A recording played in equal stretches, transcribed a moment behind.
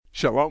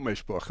Shalom,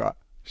 Mishpucha.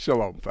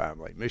 Shalom,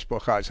 family.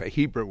 Mishpucha is a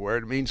Hebrew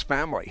word. It means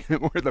family.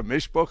 We're the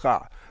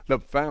Mishpucha, the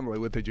family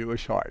with a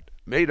Jewish heart,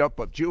 made up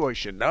of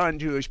Jewish and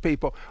non-Jewish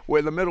people,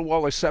 where the middle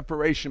wall of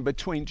separation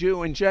between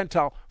Jew and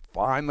Gentile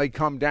finally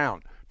come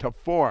down to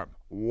form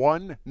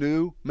one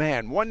new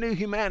man, one new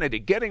humanity,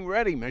 getting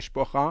ready,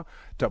 Mishpucha,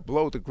 to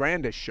blow the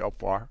grandest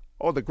shofar,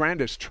 or the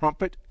grandest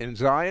trumpet in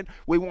Zion.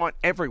 We want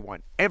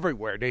everyone,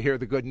 everywhere to hear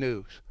the good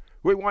news.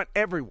 We want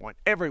everyone,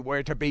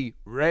 everywhere to be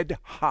red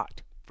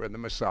hot for the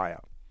Messiah.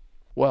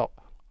 Well,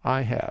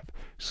 I have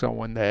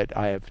someone that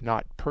I have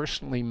not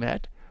personally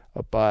met,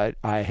 but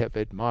I have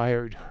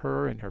admired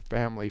her and her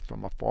family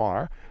from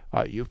afar.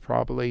 You've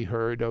probably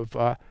heard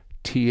of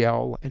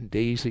T.L. and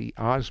Daisy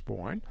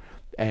Osborne,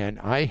 and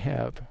I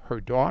have her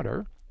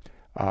daughter,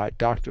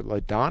 Dr.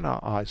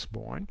 LaDonna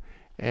Osborne.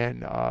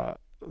 And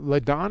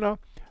LaDonna,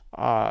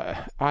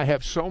 I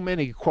have so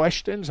many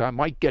questions, I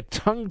might get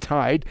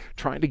tongue-tied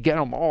trying to get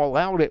them all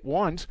out at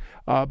once.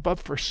 But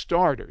for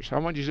starters, I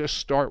want to just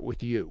start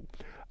with you.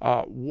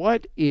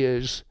 What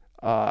is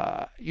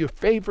your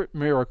favorite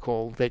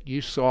miracle that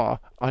you saw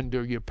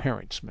under your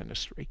parents'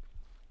 ministry?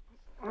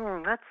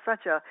 That's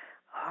such a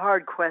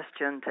hard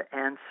question to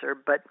answer,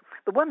 but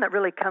the one that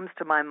really comes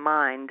to my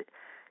mind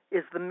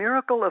is the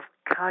miracle of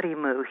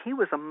Karimu. He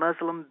was a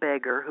Muslim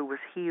beggar who was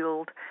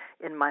healed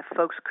in my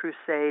folks'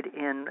 crusade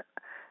in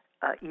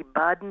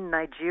Ibadan,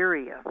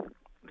 Nigeria. It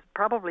was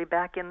probably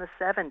back in the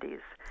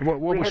 70s. What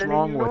was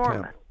wrong with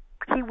him?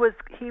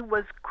 He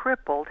was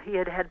crippled. He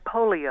had had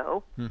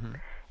polio, Mm-hmm.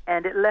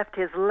 and it left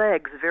his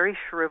legs very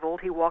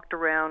shriveled. He walked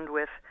around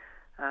with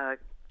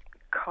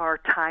car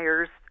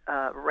tires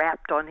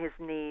wrapped on his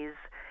knees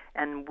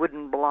and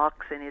wooden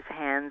blocks in his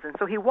hands, and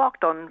so he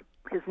walked on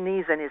his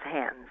knees and his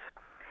hands.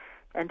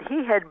 And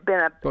he had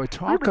been Boy,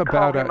 talk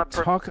about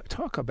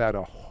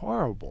a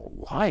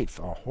horrible life,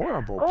 a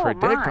horrible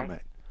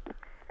predicament.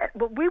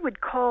 Well, we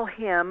would call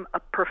him a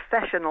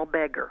professional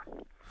beggar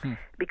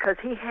because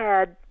he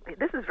had,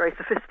 this is very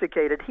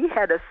sophisticated, he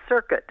had a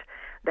circuit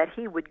that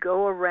he would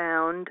go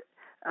around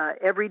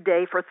every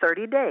day for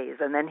 30 days,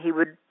 and then he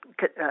would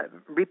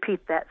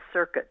repeat that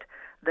circuit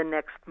the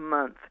next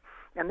month.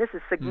 And this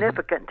is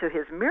significant to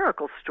his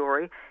miracle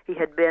story. He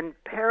had been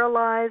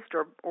paralyzed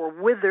or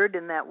withered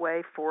in that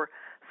way for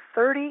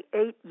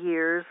 38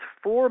 years,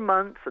 4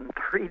 months, and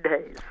 3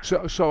 days.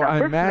 So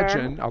I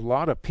imagine a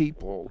lot of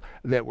people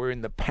that were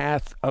in the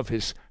path of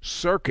his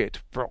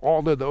circuit for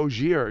all of those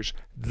years,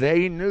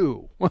 they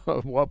knew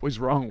what was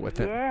wrong with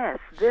him. Yes,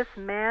 this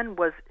man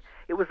was,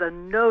 it was a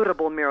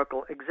notable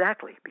miracle,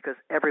 exactly, because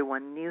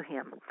everyone knew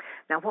him.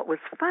 Now, what was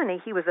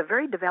funny, he was a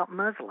very devout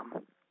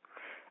Muslim,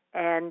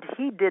 and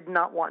he did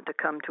not want to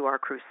come to our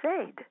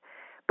crusade.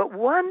 But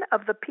one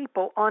of the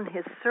people on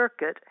his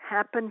circuit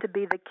happened to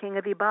be the king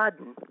of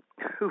Ibadan,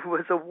 who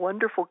was a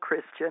wonderful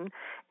Christian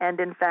and,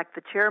 in fact,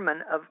 the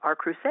chairman of our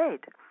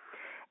crusade.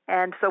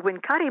 And so when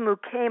Karimu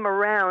came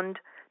around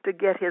to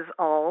get his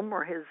alm,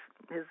 or his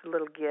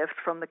little gift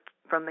from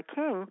the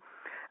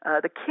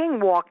king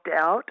walked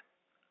out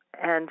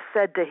and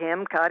said to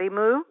him,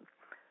 "Karimu,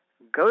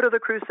 go to the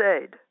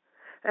crusade."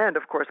 And,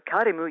 of course,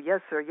 Karimu,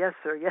 yes, sir, yes,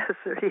 sir, yes,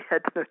 sir. He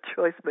had no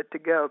choice but to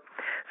go.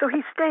 So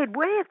he stayed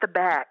way at the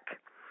back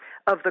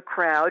of the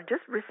crowd,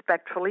 just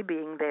respectfully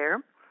being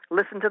there,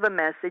 listened to the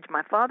message.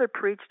 My father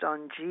preached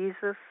on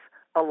Jesus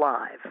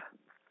alive.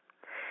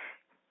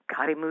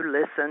 Karimu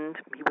listened.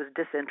 He was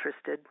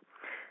disinterested.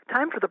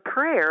 Time for the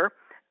prayer,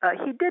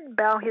 he did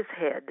bow his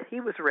head. He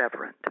was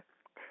reverent.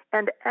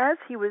 And as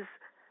he was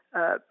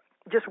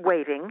just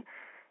waiting,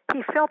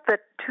 he felt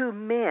that two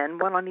men,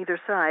 one on either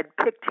side,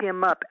 picked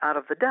him up out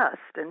of the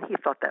dust, and he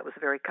thought that was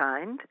very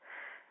kind.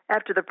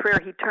 After the prayer,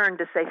 he turned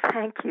to say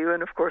thank you,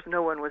 and of course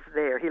no one was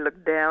there. He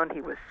looked down. He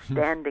was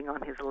standing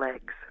on his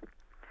legs.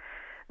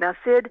 Now,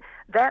 Sid,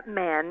 that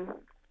man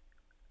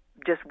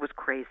just was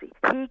crazy.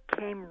 He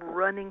came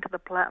running to the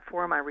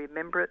platform. I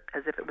remember it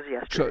as if it was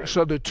yesterday.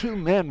 So the two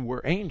men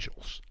were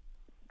angels.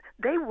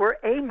 They were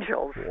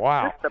angels.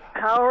 Wow. Just the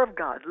power of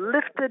God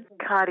lifted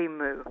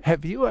Karimu.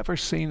 Have you ever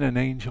seen an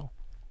angel?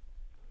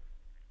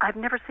 I've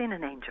never seen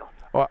an angel.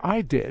 Well,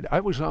 I did. I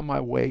was on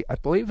my way, I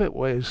believe it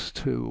was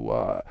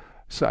to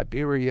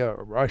Siberia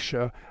or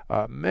Russia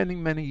many,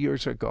 many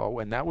years ago,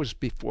 and that was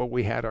before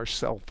we had our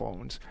cell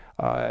phones,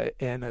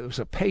 and it was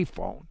a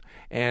payphone,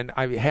 and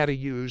I had to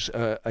use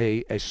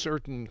a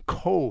certain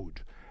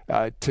code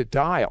to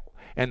dial.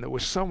 And there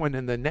was someone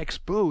in the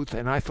next booth,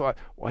 and I thought,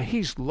 well,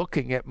 he's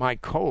looking at my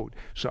code,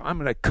 so I'm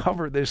going to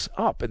cover this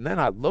up. And then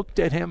I looked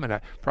at him, and I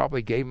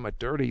probably gave him a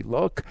dirty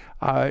look,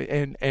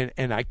 and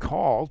I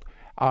called.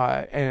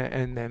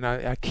 And then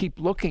I keep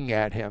looking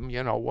at him,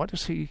 what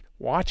is he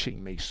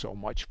watching me so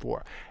much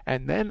for?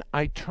 And then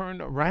I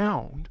turn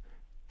around,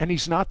 and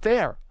he's not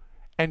there.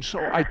 And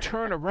so I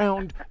turn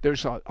around,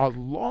 there's a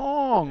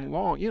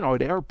long,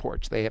 at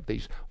airports, they have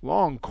these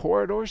long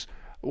corridors.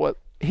 Well,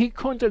 he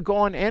couldn't have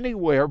gone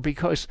anywhere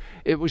because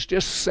it was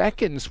just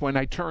seconds when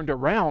I turned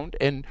around,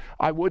 and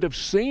I would have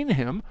seen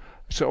him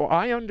So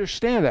I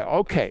understand that.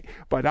 Okay,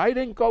 but I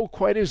didn't go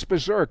quite as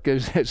berserk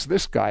as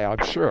this guy,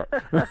 I'm sure.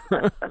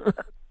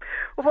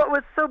 Well, what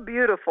was so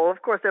beautiful,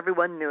 of course,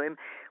 everyone knew him.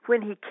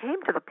 When he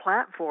came to the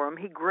platform,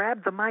 he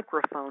grabbed the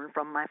microphone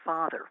from my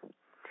father.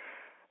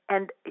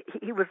 And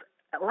he was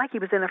like he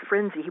was in a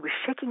frenzy. He was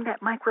shaking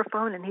that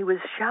microphone and he was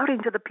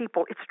shouting to the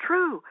people, "It's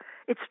true!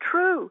 It's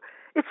true!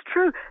 It's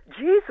true!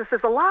 Jesus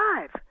is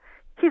alive!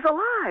 He's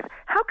alive!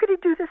 How could he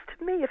do this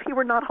to me if he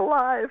were not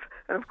alive?"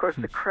 And of course,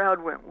 the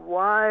crowd went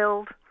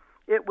wild.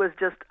 It was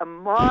just a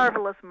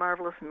marvelous,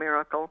 marvelous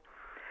miracle.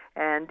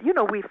 And,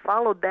 we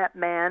followed that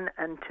man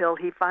until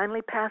he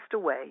finally passed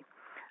away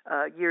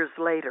years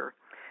later.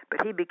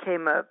 But he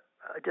became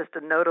just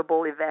a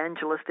notable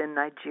evangelist in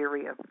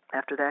Nigeria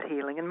after that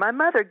healing. And my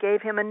mother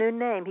gave him a new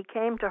name. He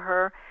came to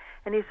her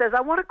and he says,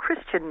 "I want a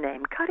Christian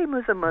name.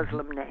 Kadimu's a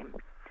Muslim name."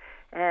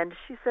 And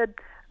she said,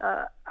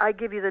 "I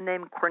give you the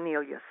name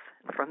Cornelius."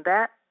 And from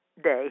that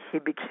day, he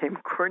became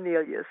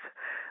Cornelius,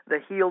 the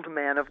healed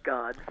man of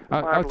God.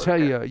 I'll tell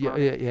you,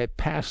 at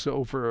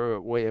Passover,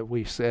 where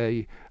we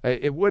say,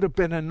 it would have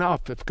been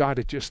enough if God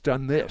had just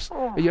done this.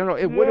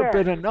 It would have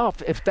been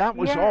enough if that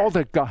was all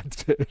that God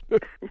did.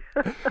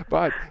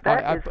 But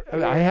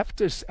I have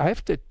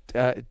to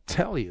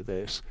tell you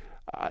this,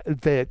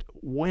 that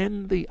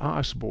when the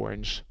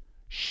Osborns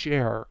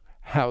share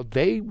how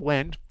they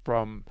went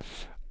from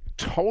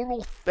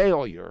total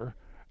failure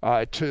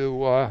let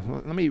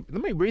me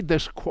read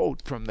this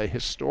quote from the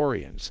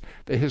historians.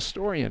 The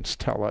historians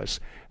tell us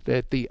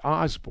that the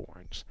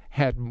Osborns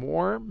had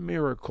more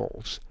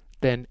miracles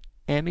than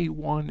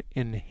anyone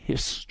in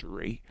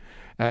history.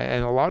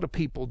 And a lot of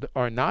people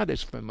are not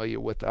as familiar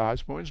with the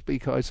Osborns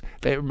because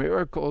their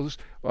miracles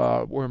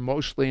were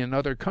mostly in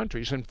other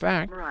countries. In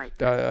fact,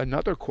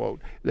 another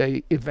quote,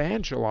 they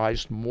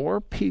evangelized more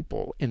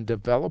people in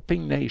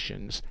developing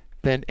nations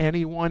than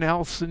anyone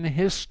else in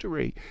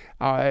history.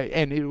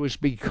 And it was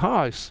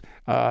because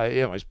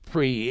it was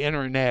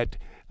pre-internet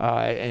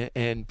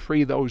and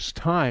pre those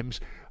times.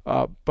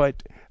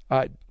 But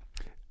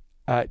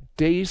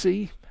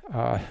Daisy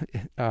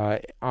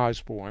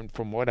Osborn,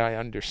 from what I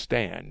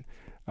understand,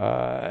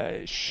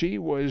 she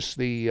was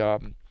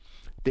the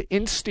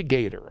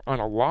instigator on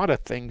a lot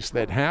of things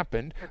that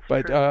happened.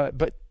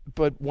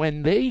 But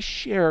when they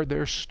share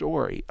their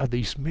story of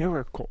these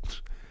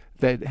miracles,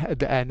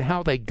 and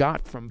how they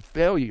got from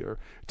failure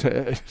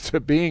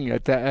to being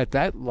at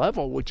that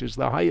level, which is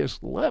the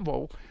highest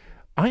level,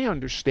 I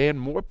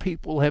understand more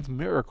people have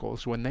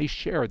miracles when they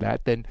share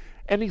that than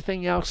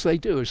anything else they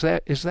do. Is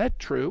that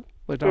true,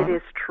 LaDonna? It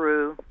is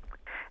true.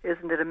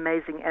 Isn't it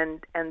amazing?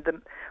 And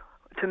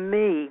to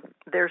me,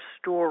 their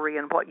story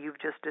and what you've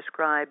just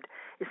described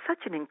is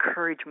such an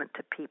encouragement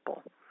to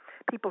people.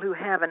 People who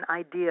have an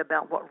idea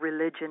about what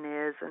religion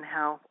is and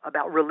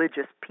about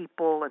religious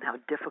people and how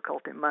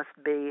difficult it must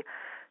be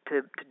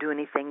to do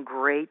anything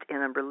great in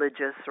a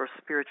religious or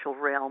spiritual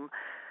realm.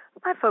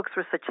 My folks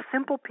were such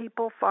simple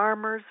people,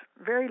 farmers,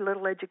 very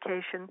little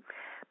education,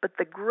 but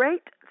the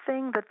great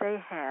thing that they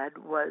had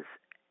was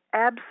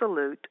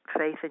absolute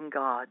faith in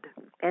God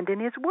and in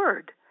His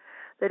Word,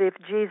 that if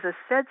Jesus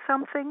said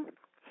something,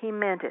 He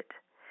meant it,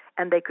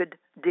 and they could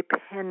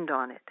depend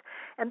on it.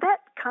 And that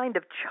kind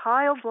of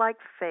childlike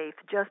faith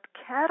just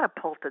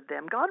catapulted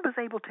them. God was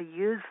able to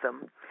use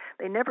them.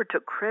 They never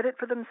took credit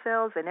for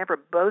themselves. They never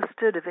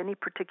boasted of any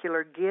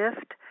particular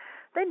gift.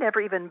 They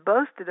never even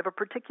boasted of a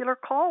particular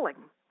calling.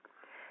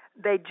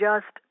 They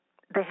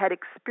had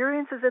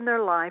experiences in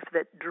their life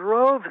that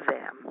drove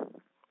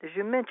them, as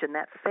you mentioned,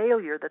 that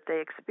failure that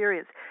they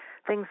experienced,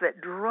 things that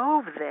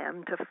drove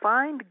them to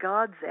find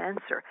God's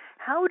answer.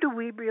 How do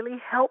we really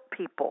help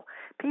people?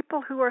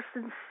 People who are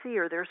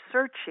sincere, they're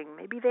searching.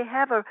 Maybe they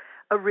have a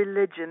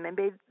religion,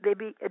 maybe they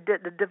be a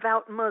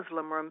devout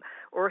Muslim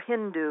or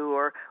Hindu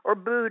or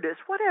Buddhist,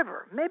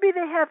 whatever. Maybe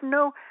they have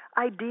no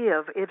idea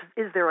of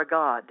is there a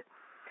God.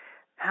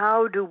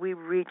 How do we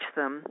reach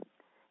them?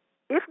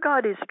 If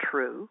God is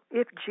true,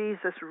 if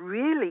Jesus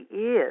really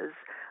is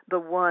the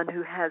one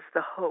who has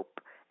the hope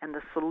and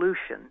the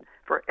solution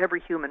for every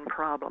human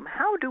problem,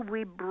 how do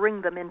we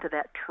bring them into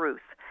that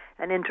truth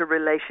and into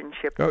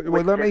relationship with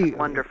this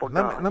wonderful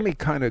God? Let me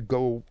kind of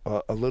go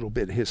a little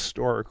bit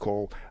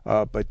historical,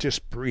 but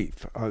just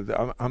brief.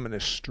 I'm going to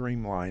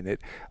streamline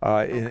it.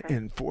 Okay.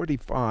 In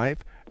 45,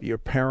 your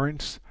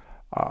parents,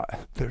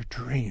 their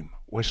dream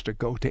was to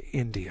go to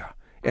India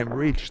and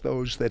reach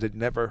those that had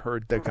never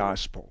heard the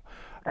gospel.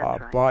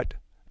 Right. But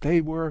they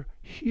were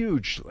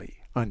hugely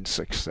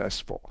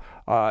unsuccessful.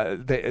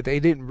 They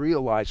didn't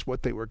realize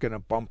what they were going to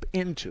bump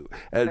into.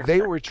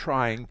 They were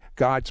trying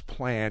God's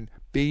plan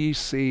B,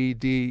 C,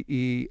 D,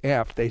 E,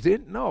 F. They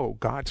didn't know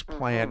God's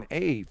plan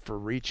A for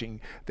reaching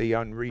the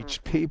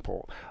unreached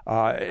people.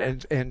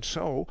 And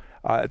so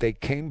they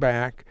came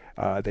back,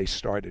 they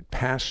started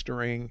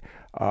pastoring,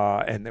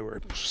 and they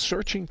were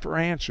searching for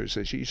answers,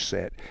 as you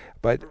said.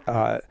 But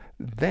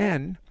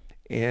then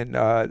and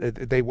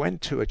they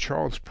went to a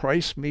Charles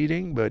Price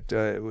meeting, but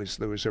there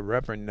was a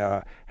Reverend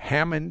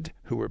Hammond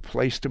who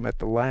replaced him at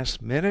the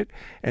last minute,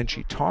 and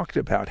she talked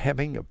about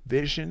having a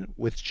vision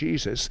with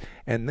Jesus.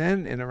 And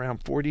then in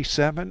around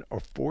 47 or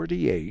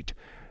 48,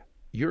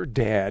 your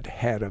dad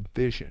had a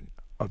vision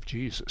of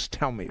Jesus.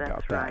 Tell me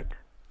about that.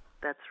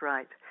 That's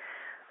right.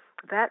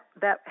 That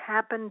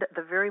happened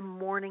the very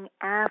morning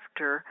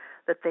after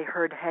that they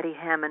heard Hetty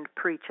Hammond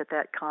preach at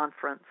that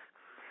conference.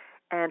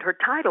 And her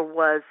title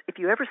was, "If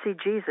You Ever See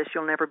Jesus,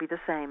 You'll Never Be the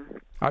Same."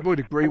 I would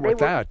agree with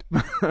that.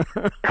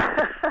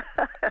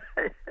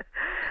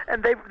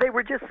 And they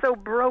were just so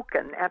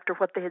broken after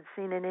what they had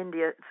seen in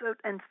India,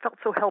 and felt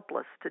so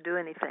helpless to do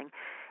anything.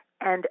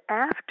 And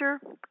after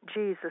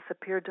Jesus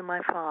appeared to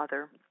my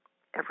father,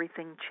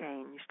 everything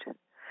changed.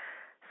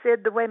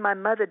 Sid, the way my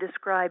mother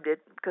described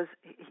it, because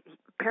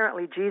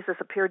apparently Jesus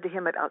appeared to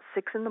him at about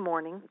 6 in the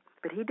morning,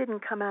 but he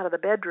didn't come out of the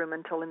bedroom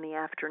until in the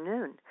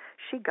afternoon.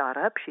 She got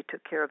up, she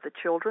took care of the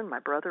children, my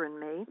brother and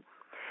me,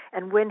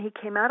 and when he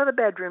came out of the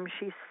bedroom,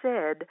 she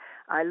said,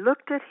 "I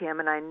looked at him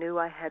and I knew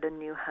I had a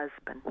new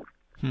husband."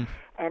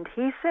 And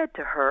he said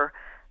to her,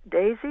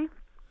 "Daisy,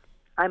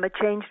 I'm a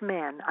changed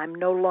man. I'm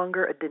no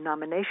longer a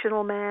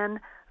denominational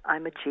man.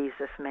 I'm a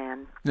Jesus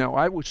man." Now,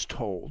 I was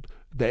told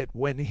that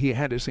when he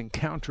had his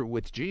encounter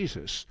with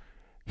Jesus,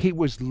 he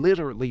was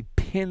literally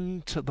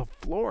pinned to the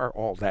floor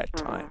all that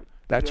time.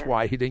 That's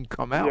why he didn't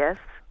come out.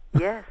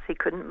 Yes, he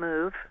couldn't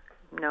move.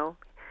 No,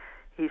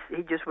 he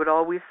just would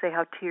always say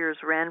how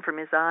tears ran from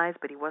his eyes,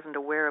 but he wasn't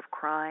aware of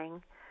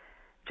crying.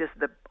 Just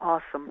the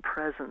awesome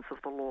presence of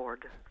the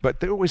Lord. But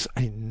there was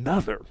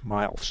another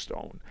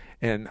milestone,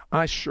 and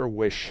I sure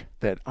wish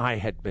that I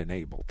had been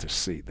able to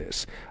see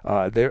this.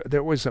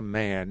 There was a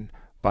man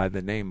by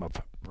the name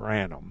of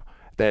Branham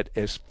that,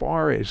 as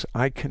far as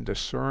I can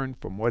discern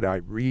from what I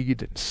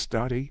read and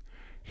study,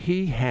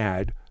 he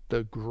had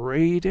the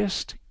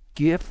greatest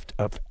gift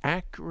of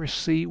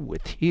accuracy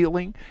with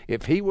healing.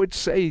 If he would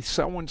say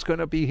someone's going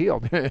to be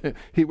healed,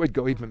 he would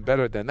go even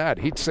better than that.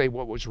 He'd say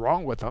what was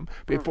wrong with them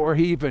before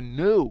he even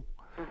knew.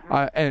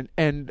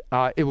 And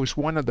it was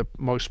one of the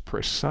most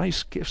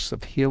precise gifts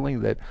of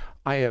healing that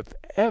I have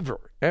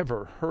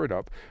ever heard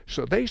of.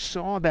 So they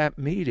saw that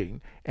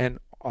meeting, and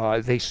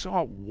they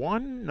saw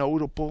one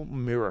notable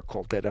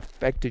miracle that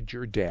affected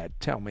your dad.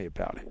 Tell me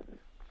about it.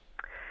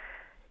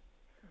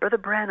 Brother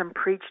Branham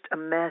preached a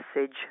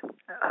message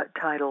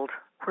titled,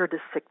 "Where Does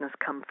Sickness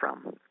Come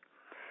From?"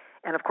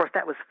 And of course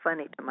that was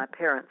funny to my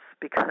parents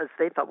because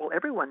they thought, well,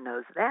 everyone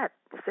knows that.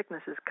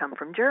 Sicknesses come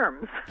from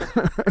germs.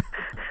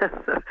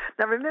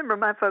 Now remember,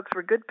 my folks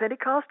were good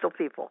Pentecostal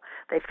people.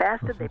 They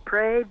fasted, they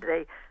prayed,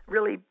 they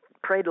really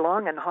prayed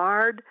long and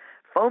hard,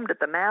 foamed at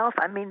the mouth.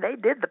 I mean, they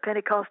did the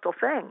Pentecostal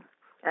thing.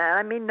 And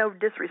I mean no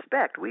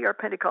disrespect. We are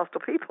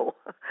Pentecostal people.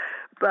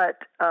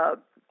 But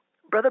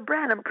Brother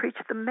Branham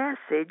preached the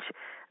message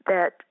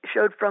that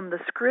showed from the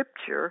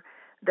Scripture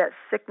that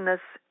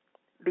sickness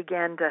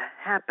began to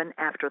happen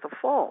after the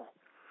fall,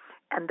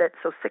 and that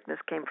so sickness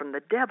came from the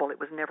devil. It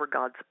was never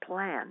God's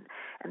plan.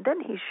 And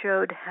then he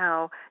showed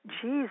how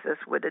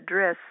Jesus would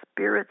address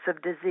spirits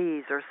of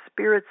disease or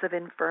spirits of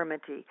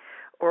infirmity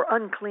or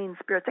unclean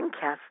spirits and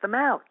cast them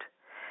out.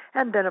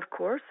 And then, of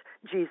course,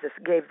 Jesus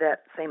gave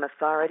that same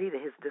authority to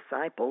his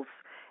disciples,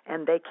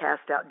 and they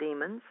cast out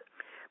demons.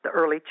 The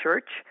early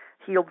church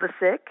healed the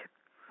sick,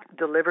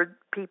 delivered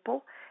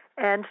people.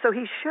 And so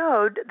he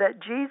showed that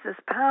Jesus'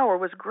 power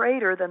was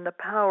greater than the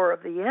power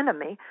of the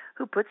enemy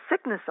who put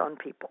sickness on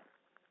people.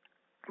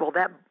 Well,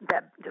 that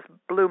just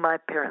blew my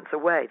parents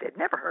away. They'd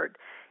never heard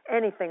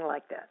anything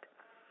like that.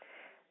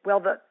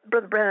 Well,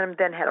 Brother Branham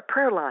then had a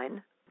prayer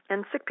line,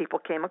 and sick people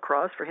came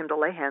across for him to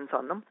lay hands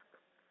on them.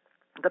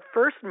 The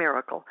first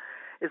miracle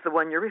is the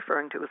one you're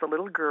referring to. It was a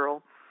little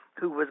girl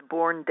who was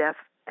born deaf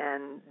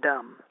and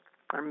dumb,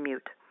 or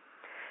mute.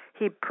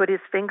 He put his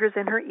fingers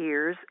in her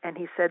ears, and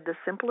he said the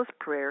simplest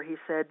prayer. He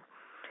said,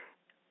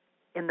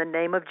 "In the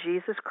name of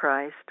Jesus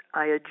Christ,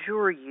 I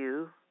adjure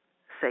you,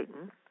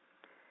 Satan,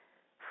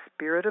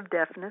 spirit of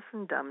deafness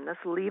and dumbness,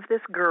 leave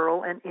this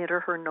girl and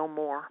enter her no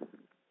more."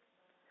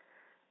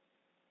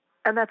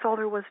 And that's all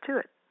there was to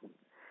it.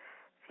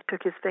 He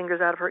took his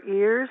fingers out of her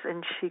ears,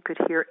 and she could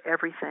hear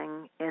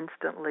everything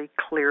instantly,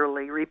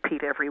 clearly,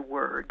 repeat every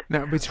word.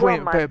 Now,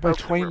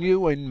 between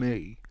you and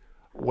me,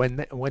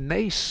 when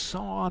they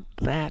saw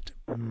that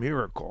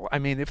miracle, I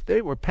mean, if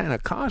they were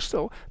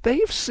Pentecostal,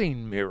 they've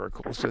seen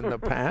miracles in the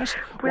past.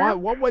 Well,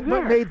 what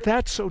made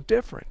that so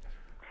different?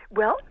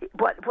 Well,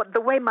 what the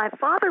way my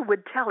father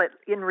would tell it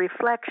in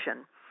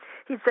reflection,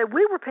 he said,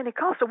 we were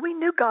Pentecostal. We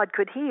knew God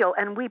could heal,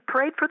 and we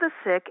prayed for the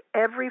sick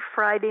every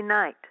Friday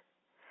night.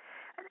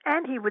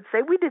 And he would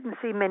say, we didn't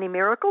see many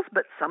miracles,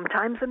 but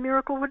sometimes a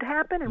miracle would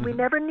happen, and we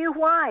never knew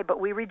why, but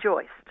we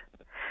rejoiced.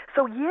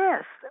 So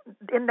yes,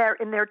 in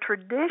their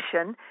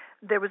tradition,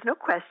 there was no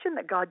question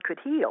that God could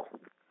heal.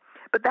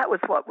 But that was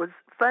what was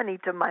funny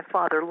to my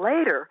father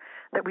later,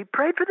 that we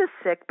prayed for the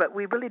sick, but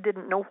we really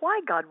didn't know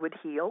why God would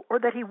heal or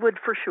that he would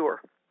for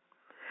sure.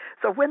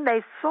 So when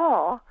they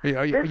saw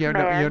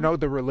you know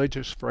the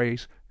religious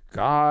phrase,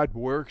 God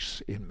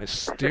works in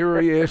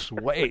mysterious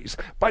ways,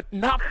 but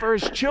not for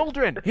his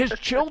children. His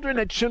children,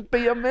 it shouldn't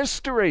be a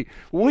mystery.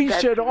 We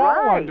should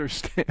all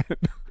understand.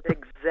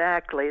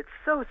 Exactly. It's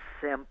so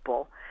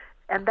simple.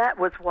 And that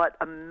was what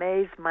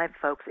amazed my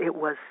folks. It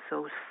was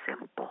so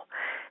simple.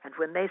 And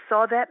when they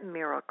saw that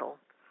miracle,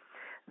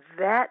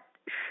 that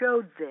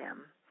showed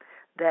them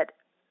that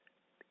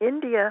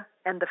India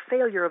and the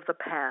failure of the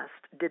past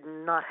did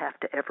not have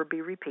to ever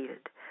be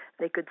repeated.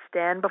 They could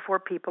stand before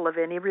people of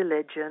any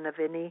religion, of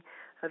any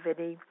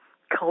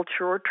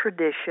culture or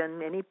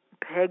tradition, any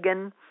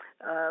pagan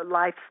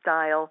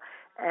lifestyle,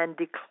 and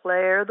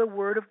declare the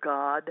word of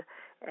God,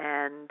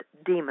 and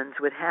demons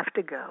would have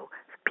to go.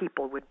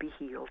 People would be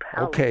healed.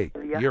 Okay,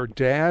 Hallelujah. Your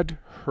dad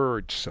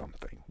heard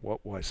something.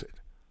 What was it?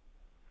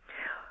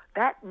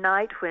 That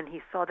night when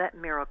he saw that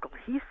miracle,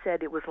 he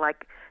said it was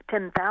like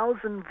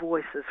 10,000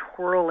 voices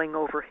whirling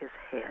over his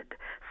head,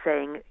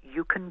 saying,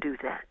 "You can do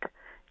that.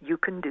 You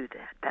can do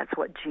that." That's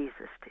what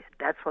Jesus did.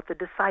 That's what the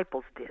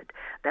disciples did.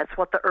 That's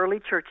what the early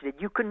church did.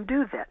 You can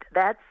do that.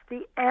 That's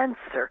the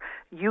answer.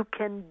 You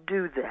can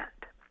do that.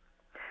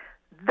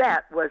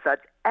 That was an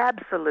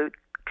absolute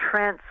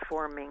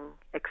transforming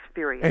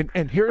experience.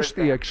 And here's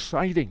the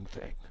exciting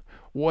thing.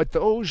 What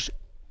those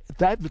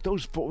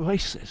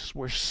voices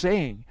were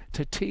saying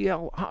to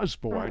T.L.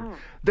 Osborn,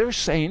 they're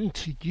saying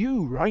to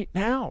you right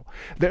now.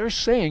 They're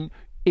saying,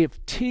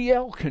 if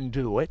T.L. can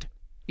do it,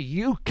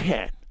 you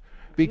can.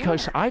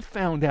 Because I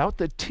found out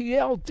that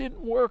T.L.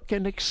 didn't work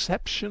in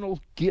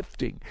exceptional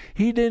gifting.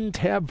 He didn't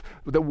have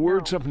the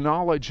words of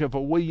knowledge of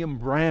a William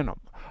Branham.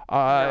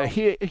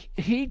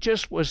 He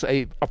just was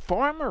a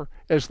farmer,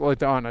 as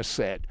LaDonna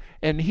said.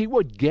 And he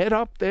would get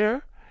up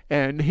there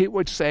and he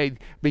would say,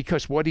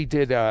 because what he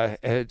did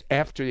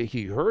after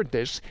he heard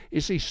this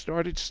is he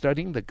started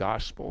studying the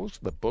Gospels,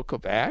 the book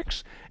of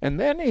Acts, and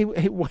then he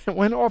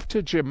went off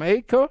to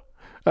Jamaica.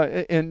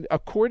 And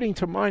according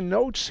to my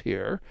notes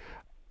here,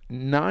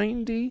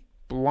 90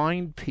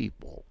 blind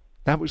people.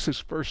 That was his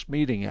first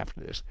meeting after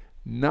this.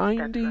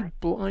 90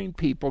 blind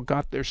people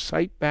got their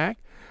sight back.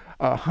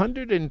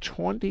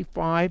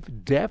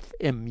 125 deaf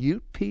and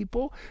mute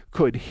people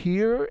could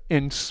hear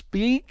and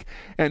speak.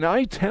 And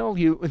I tell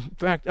you, in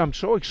fact, I'm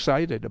so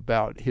excited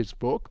about his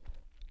book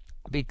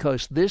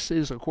because this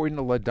is, according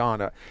to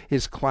LaDonna,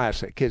 his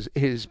classic,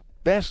 his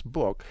best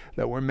book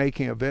that we're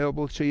making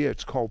available to you.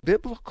 It's called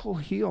Biblical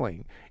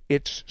Healing.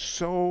 It's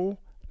so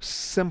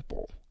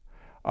simple.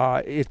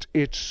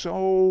 It's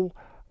so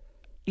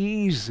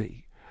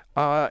easy.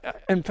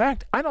 In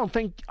fact, I don't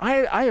think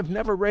I have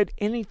never read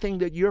anything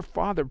that your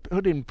father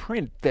put in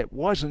print that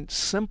wasn't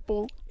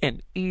simple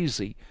and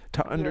easy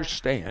to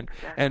understand. Yes,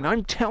 exactly. And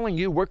I'm telling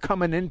you, we're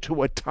coming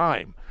into a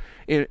time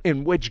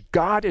in which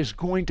God is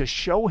going to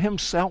show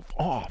himself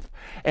off.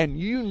 And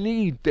you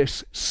need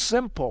this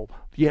simple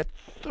yet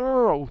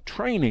thorough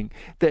training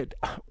that...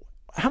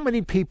 How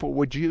many people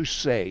would you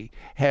say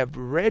have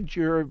read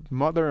your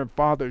mother and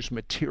father's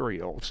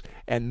materials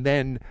and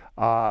then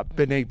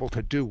been able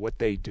to do what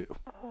they do?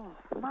 Oh,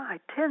 my,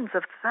 tens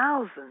of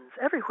thousands.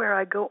 Everywhere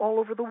I go all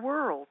over the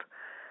world,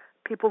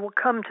 people will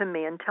come to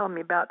me and tell me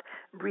about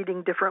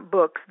reading different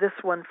books. This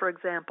one, for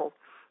example,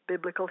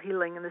 Biblical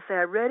Healing, and they say,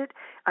 I read it,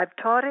 I've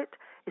taught it,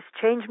 it's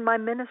changed my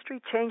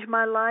ministry, changed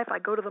my life. I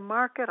go to the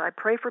market, I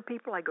pray for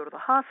people, I go to the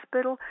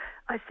hospital.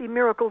 I see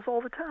miracles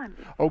all the time.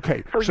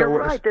 Okay. So you're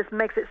right, this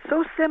makes it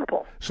so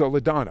simple. So,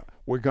 LaDonna,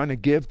 we're going to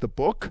give the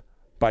book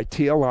by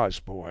T.L.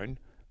 Osborn,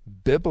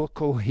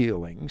 Biblical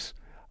Healings.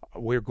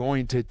 We're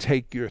going to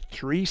take your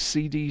 3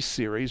 CD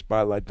series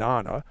by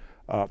LaDonna,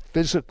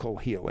 Physical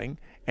Healing,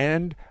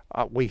 and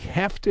we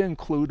have to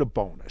include a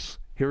bonus.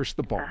 Here's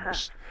the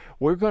bonus.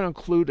 We're going to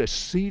include a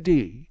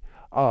CD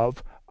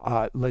of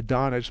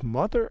LaDonna's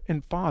mother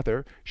and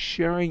father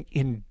sharing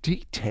in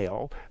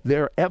detail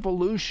their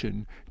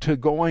evolution to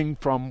going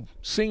from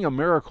seeing a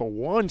miracle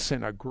once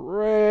in a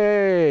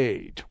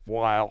great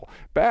while.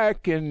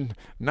 Back in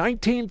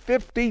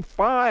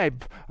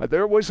 1955,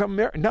 there was a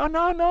miracle.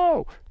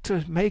 No,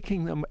 to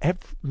making them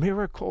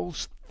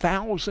miracles,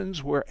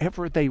 thousands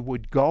wherever they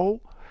would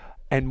go.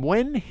 And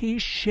when he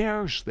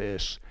shares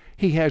this,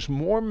 he has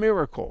more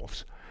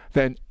miracles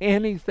than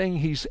anything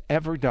he's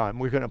ever done.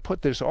 We're going to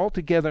put this all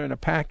together in a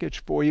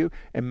package for you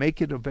and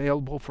make it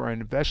available for an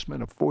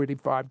investment of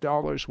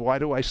 $45. Why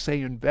do I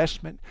say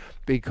investment?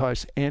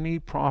 Because any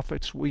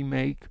profits we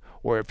make,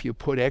 or if you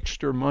put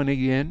extra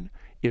money in,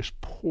 is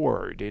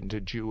poured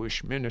into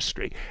Jewish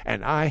ministry.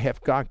 And I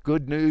have got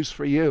good news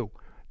for you.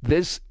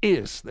 This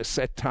is the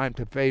set time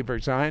to favor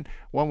Zion.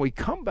 When we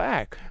come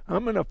back,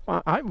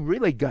 I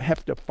really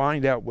have to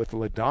find out with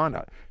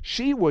LaDonna.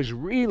 She was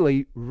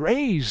really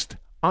raised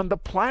on the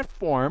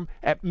platform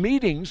at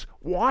meetings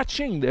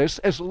watching this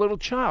as a little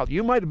child.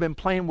 You might have been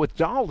playing with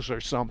dolls or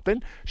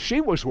something.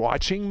 She was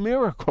watching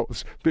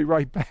miracles. Be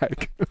right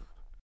back.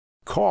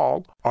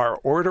 Call our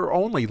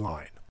order-only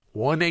line,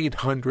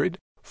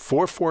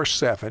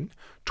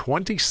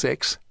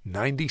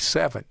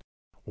 1-800-447-2697.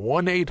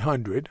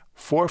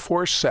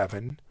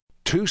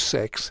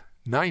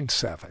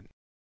 1-800-447-2697.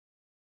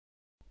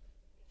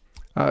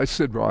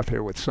 Sid Roth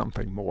here with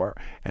something more,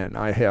 and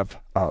I have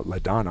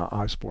LaDonna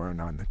Osborne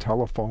on the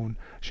telephone.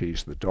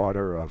 She's the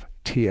daughter of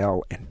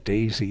T.L. and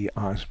Daisy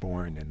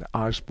Osborne, and the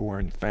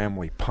Osborne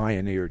family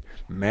pioneered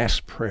mass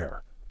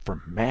prayer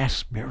for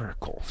mass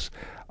miracles.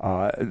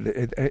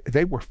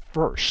 They were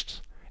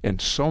first in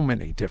so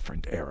many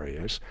different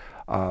areas,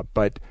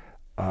 but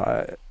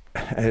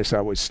as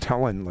I was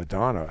telling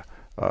LaDonna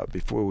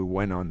before we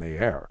went on the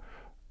air,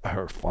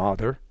 her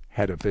father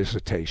had a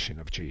visitation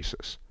of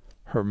Jesus.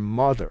 Her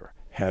mother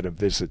had a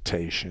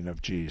visitation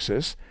of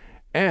Jesus.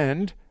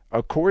 And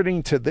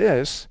according to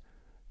this,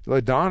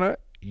 LaDonna,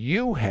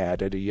 you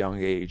had at a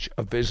young age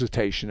a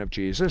visitation of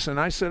Jesus. And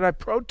I said, I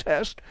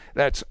protest.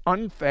 That's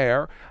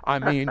unfair. I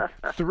mean,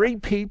 3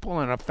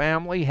 people in a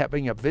family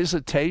having a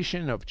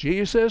visitation of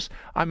Jesus.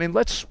 I mean,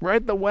 let's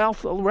spread the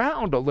wealth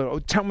around a little.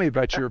 Tell me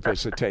about your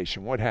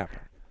visitation. What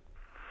happened?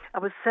 I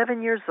was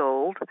 7 years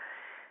old.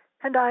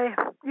 And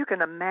you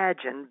can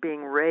imagine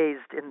being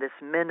raised in this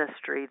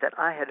ministry that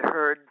I had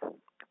heard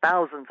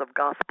thousands of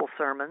gospel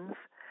sermons.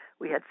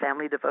 We had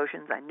family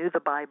devotions. I knew the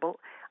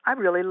Bible. I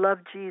really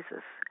loved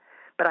Jesus,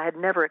 but I had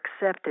never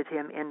accepted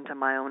him into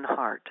my own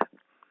heart.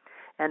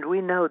 And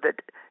we know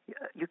that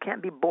you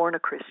can't be born a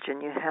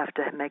Christian. You have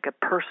to make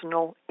a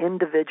personal,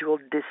 individual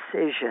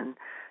decision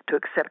to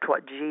accept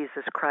what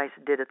Jesus Christ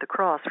did at the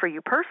cross for you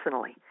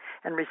personally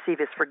and receive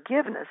his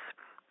forgiveness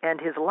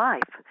and his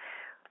life.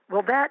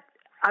 Well,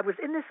 I was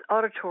in this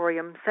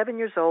auditorium, 7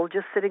 years old,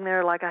 just sitting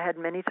there like I had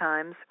many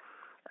times.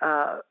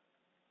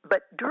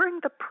 But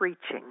during the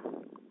preaching,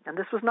 and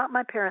this was not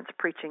my parents'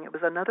 preaching, it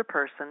was another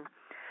person,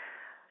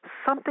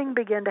 something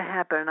began to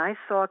happen, and I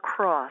saw a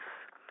cross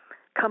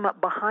come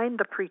up behind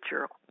the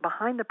preacher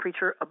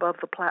above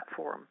the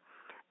platform.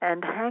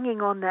 And hanging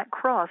on that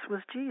cross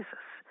was Jesus.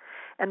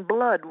 And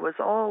blood was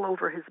all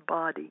over his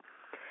body.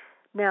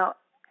 Now,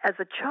 as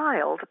a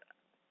child,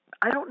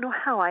 I don't know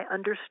how I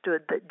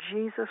understood that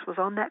Jesus was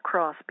on that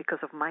cross because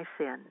of my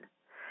sin.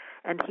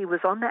 And he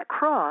was on that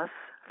cross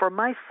for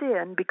my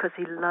sin because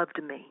he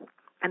loved me.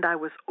 And I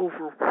was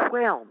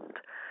overwhelmed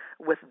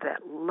with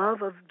that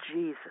love of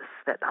Jesus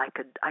that I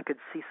could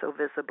see so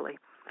visibly.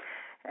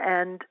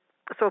 And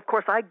so, of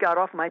course, I got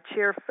off my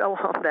chair, fell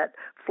on that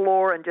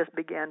floor, and just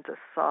began to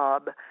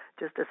sob,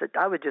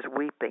 I was just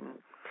weeping.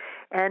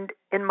 And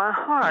in my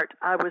heart,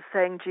 I was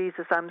saying,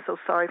 Jesus, I'm so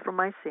sorry for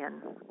my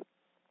sin.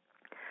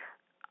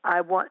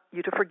 I want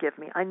you to forgive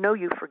me. I know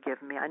you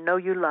forgive me. I know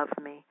you love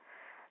me.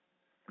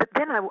 But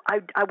then I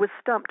was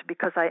stumped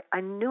because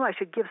I knew I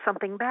should give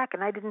something back,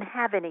 and I didn't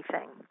have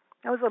anything.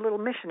 I was a little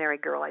missionary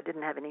girl. I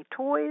didn't have any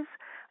toys.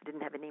 I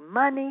didn't have any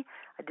money.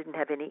 I didn't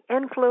have any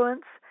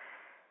influence.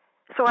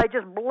 So I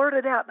just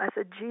blurted out, and I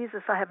said,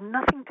 Jesus, I have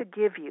nothing to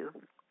give you,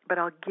 but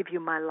I'll give you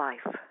my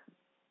life.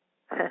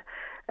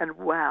 And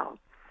wow,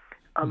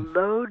 a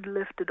load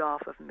lifted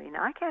off of me.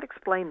 Now, I can't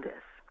explain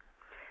this.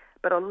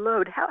 But a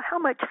load, how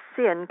much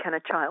sin can a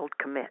child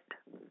commit?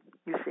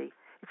 You see,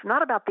 it's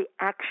not about the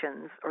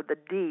actions or the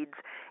deeds.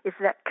 It's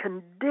that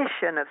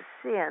condition of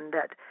sin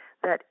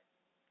that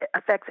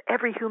affects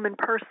every human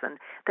person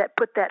that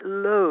put that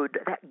load,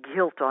 that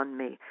guilt on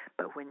me.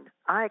 But when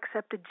I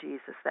accepted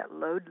Jesus, that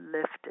load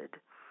lifted.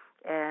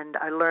 And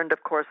I learned,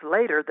 of course,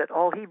 later that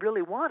all he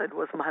really wanted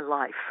was my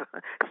life.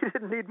 He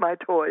didn't need my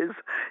toys.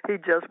 He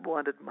just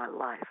wanted my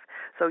life.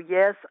 So,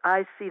 yes,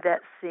 I see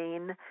that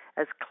scene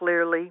as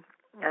clearly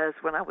as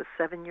when I was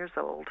 7 years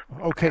old.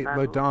 Okay,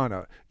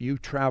 LaDonna, you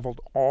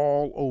traveled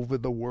all over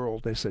the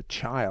world as a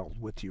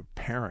child with your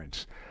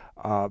parents.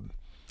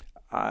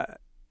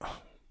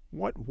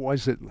 What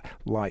was it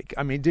like?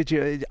 I mean, did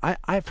you?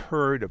 I've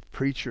heard of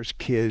preachers'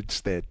 kids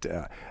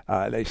that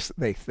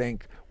they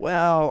think,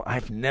 well,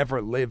 I've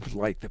never lived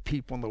like the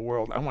people in the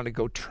world. I want to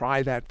go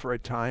try that for a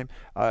time.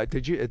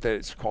 Did you?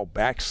 It's called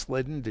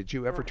backslidden. Did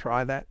you ever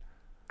try that?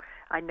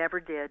 I never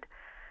did.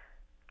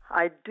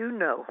 I do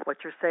know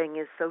what you're saying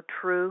is so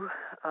true.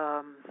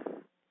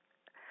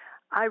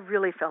 I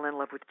really fell in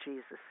love with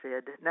Jesus,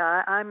 Sid.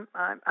 Now,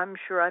 I'm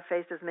sure I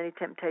faced as many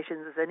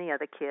temptations as any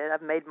other kid.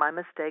 I've made my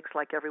mistakes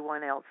like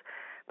everyone else.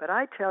 But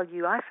I tell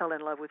you, I fell in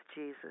love with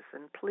Jesus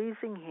and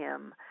pleasing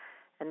him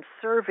and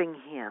serving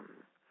him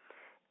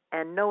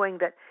and knowing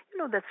that,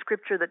 that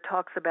scripture that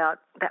talks about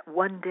that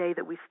one day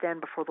that we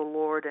stand before the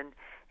Lord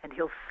and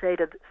he'll say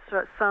to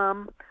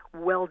some,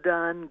 well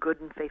done,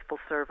 good and faithful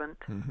servant.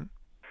 Mm-hmm.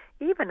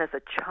 Even as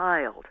a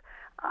child,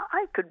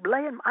 I would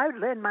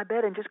lay in my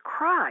bed and just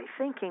cry,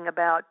 thinking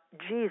about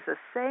Jesus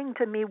saying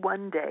to me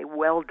one day,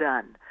 well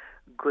done,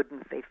 good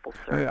and faithful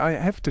servant. I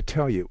have to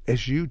tell you,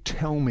 as you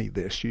tell me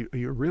this,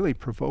 you're really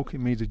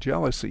provoking me to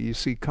jealousy. You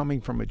see,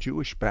 coming from a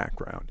Jewish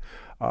background,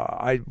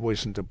 I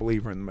wasn't a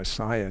believer in the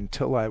Messiah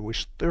until I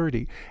was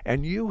 30,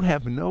 and you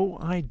have no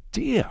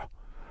idea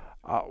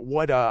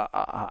what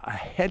a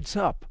heads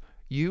up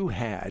you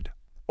had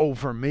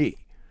over me,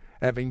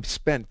 having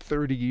spent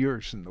 30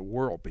 years in the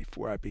world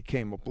before I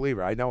became a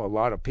believer. I know a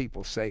lot of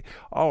people say,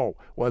 oh,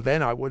 well,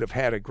 then I would have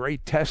had a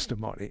great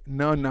testimony.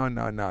 No.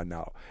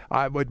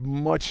 I would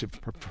much have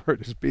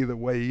preferred to be the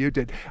way you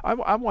did.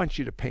 I want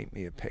you to paint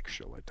me a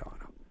picture,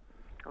 LaDonna.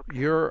 Okay.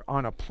 You're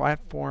on a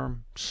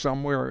platform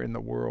somewhere in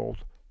the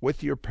world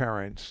with your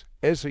parents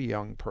as a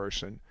young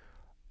person.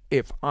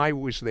 If I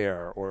was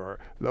there, or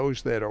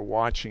those that are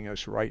watching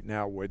us right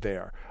now were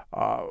there,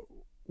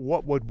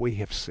 what would we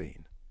have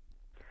seen?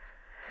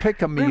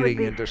 Pick a We would meeting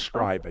be, and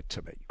describe it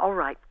to me. all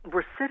right.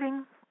 We're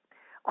sitting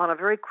on a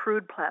very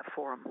crude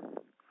platform,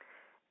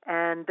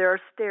 and there are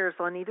stairs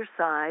on either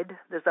side.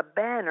 There's a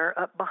banner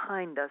up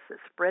behind us that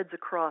spreads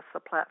across the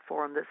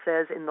platform that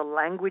says, in the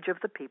language of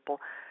the people,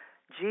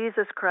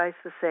 Jesus Christ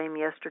the same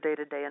yesterday,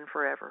 today, and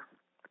forever.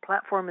 The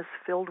platform is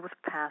filled with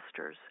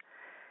pastors,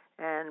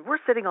 and we're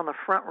sitting on the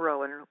front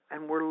row,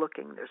 and we're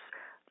looking. There's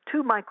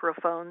 2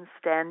 microphones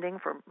standing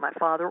for my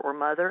father or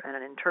mother and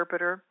an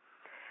interpreter.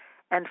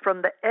 And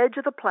from the edge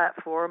of the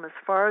platform, as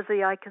far as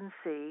the eye can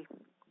see,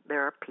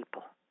 there are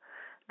people.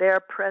 They are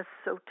pressed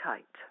so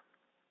tight.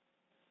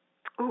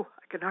 Oh,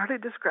 I can hardly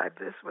describe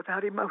this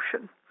without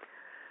emotion.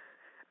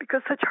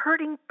 Because such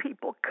hurting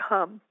people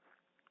come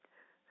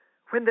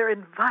when they're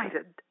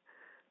invited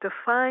to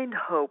find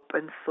hope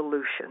and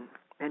solution.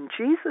 And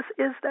Jesus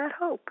is that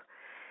hope.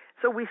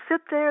 So we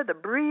sit there, the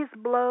breeze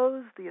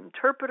blows, the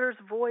interpreter's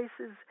voice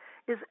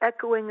is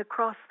echoing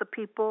across the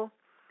people.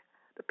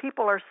 The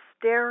people are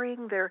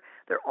staring, they're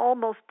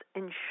almost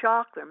in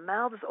shock, their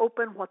mouths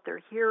open what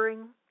they're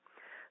hearing.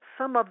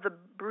 Some of the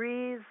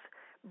breeze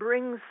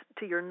brings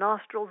to your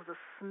nostrils the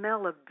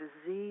smell of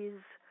disease.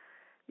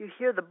 You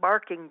hear the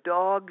barking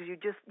dogs, you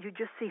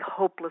just see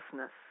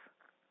hopelessness.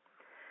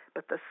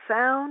 But the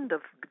sound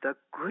of the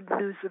good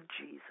news of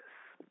Jesus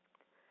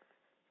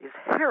is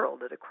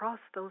heralded across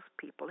those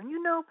people. And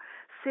you know,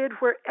 Sid,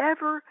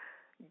 wherever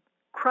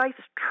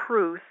Christ's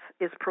truth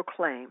is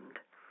proclaimed,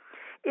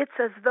 it's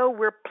as though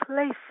we're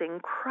placing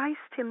Christ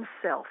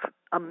himself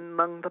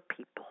among the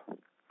people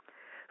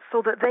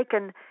so that they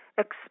can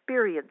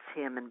experience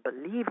him and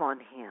believe on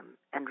him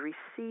and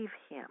receive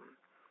him.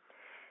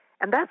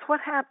 And that's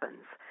what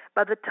happens.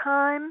 By the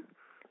time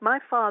my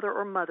father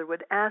or mother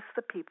would ask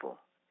the people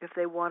if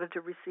they wanted to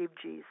receive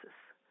Jesus,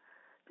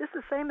 just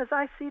the same as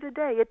I see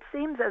today, it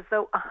seems as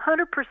though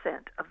 100%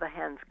 of the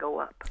hands go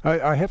up.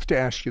 I have to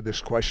ask you this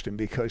question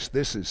because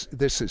this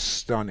is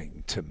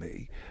stunning to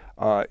me.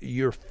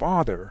 Your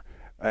father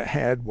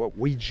had what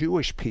we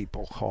Jewish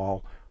people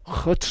call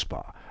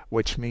chutzpah,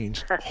 which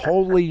means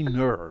holy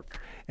nerve.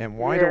 And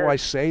why do I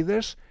say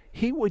this?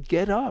 He would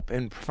get up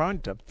in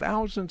front of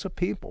thousands of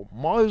people,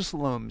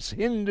 Muslims,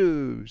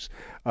 Hindus,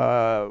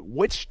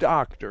 witch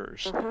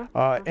doctors,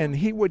 and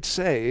he would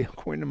say,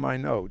 according to my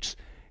notes,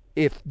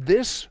 if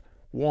this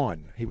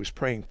one, he was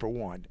praying for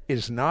one,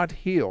 is not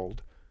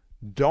healed,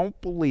 don't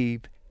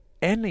believe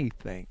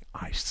anything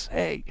I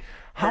say.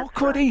 How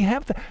could he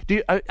have that?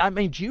 Do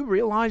you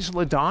realize,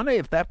 LaDonna,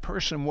 if that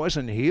person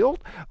wasn't healed,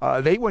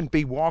 they wouldn't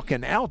be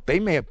walking out.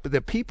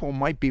 The people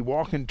might be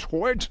walking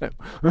towards him.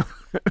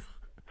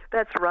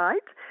 That's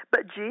right.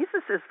 But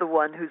Jesus is the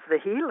one who's the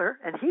healer,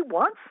 and he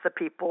wants the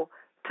people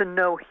to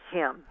know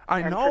him.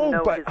 I know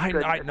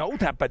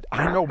that, but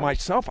I know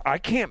myself, I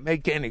can't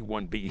make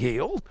anyone be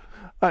healed.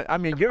 I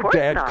mean, your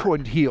dad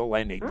couldn't heal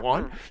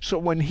anyone. Mm-mm. So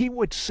when he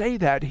would say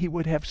that, he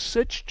would have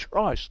such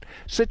trust,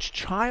 such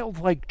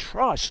childlike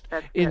trust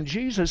in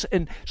Jesus.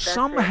 And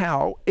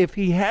somehow, if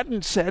he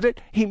hadn't said it,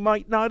 he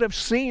might not have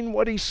seen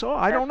what he saw.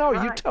 I don't know.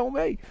 Right. You tell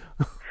me.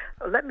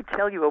 Let me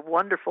tell you a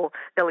wonderful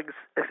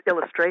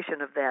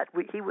illustration of that.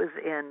 He was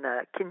in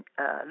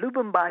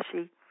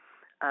Lubumbashi.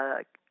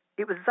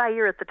 It was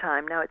Zaire at the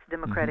time. Now it's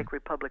Democratic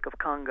Republic of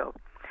Congo.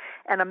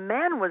 And a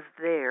man was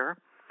there,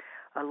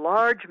 a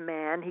large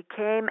man. He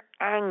came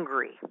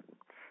angry.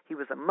 He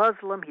was a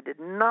Muslim. He did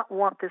not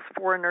want this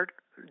foreigner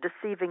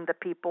deceiving the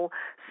people.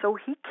 So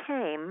he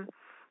came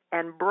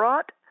and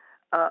brought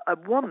a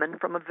woman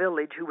from a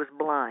village who was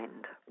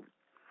blind.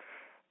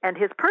 And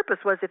his purpose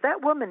was, if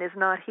that woman is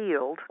not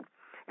healed,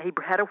 he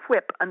had a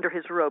whip under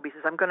his robe. He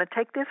says, I'm going to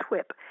take this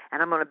whip,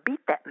 and I'm going to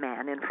beat that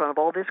man in front of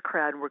all this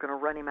crowd, and we're going to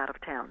run him out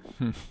of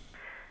town.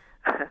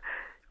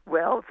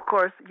 Well, of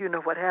course, you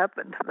know what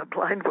happened. The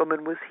blind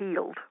woman was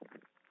healed.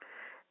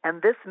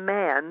 And this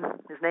man,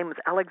 his name was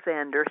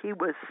Alexander, he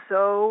was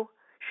so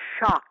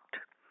shocked.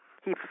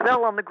 He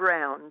fell on the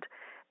ground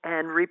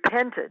and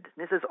repented.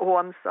 And he says, oh,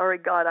 I'm sorry,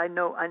 God, I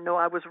know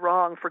I was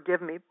wrong.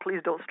 Forgive me. Please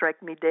don't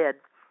strike me dead.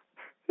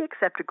 He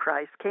accepted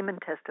Christ, came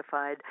and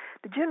testified.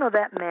 Did you know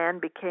that man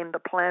became the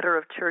planter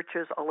of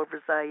churches all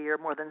over Zaire,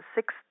 more than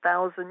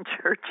 6,000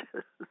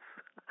 churches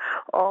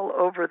all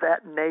over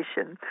that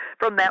nation?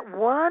 From that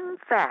one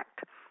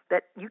fact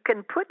that you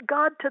can put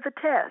God to the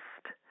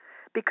test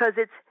because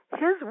it's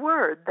his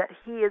word that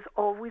he is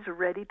always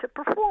ready to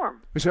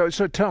perform. So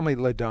tell me,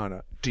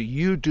 LaDonna, do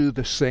you do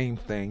the same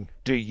thing?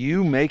 Do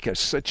you make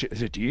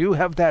do you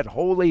have that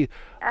holy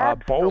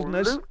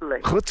boldness?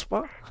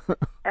 Chutzpah?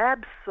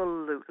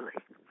 Absolutely.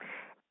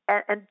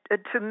 And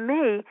to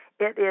me,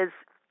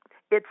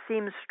 it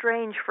seems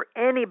strange for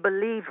any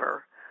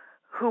believer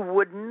who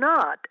would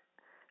not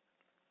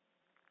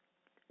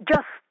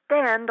just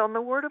stand on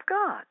the Word of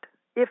God.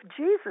 If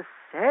Jesus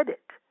said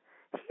it,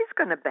 he's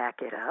going to back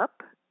it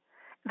up.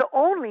 The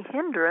only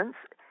hindrance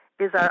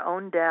is our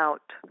own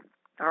doubt,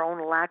 our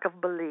own lack of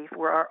belief,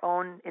 or our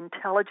own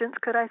intelligence,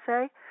 could I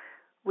say?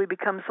 We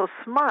become so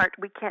smart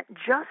we can't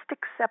just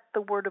accept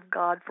the Word of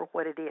God for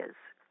what it is.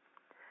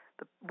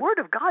 The Word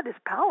of God is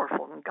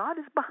powerful, and God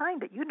is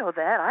behind it. You know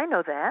that. I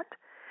know that.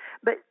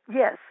 But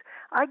yes,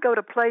 I go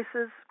to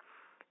places.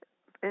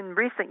 In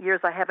recent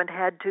years, I haven't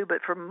had to,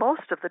 but for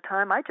most of the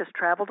time, I just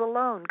traveled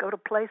alone, go to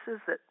places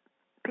that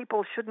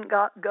people shouldn't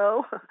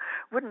go,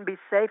 wouldn't be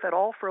safe at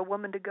all for a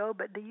woman to go.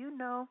 But do you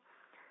know,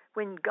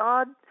 when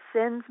God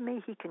sends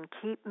me, He can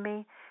keep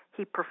me.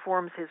 He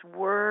performs His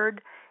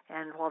word.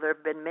 And while there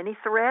have been many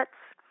threats,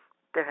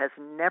 there has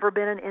never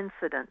been an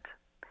incident.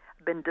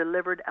 I've been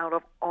delivered out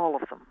of all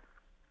of them.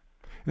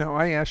 Now,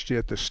 I asked you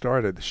at the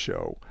start of the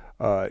show,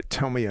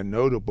 tell me a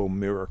notable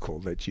miracle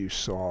that you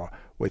saw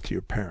with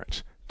your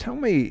parents. Tell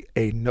me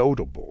a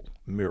notable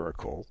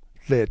miracle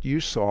that you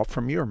saw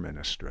from your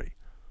ministry.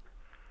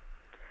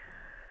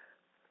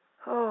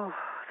 Oh,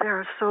 there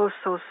are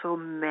so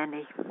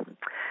many.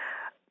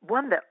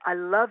 One that I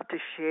love to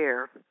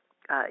share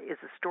is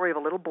the story of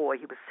a little boy.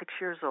 He was 6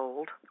 years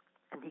old,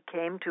 and he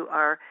came to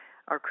our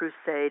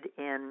crusade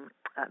in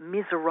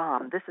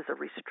Mizoram. This is a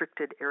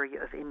restricted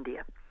area of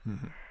India.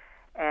 Mm-hmm.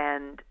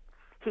 And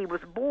he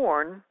was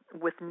born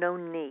with no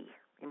knee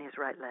in his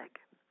right leg.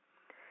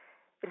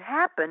 It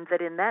happened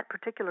that in that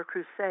particular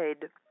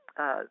crusade,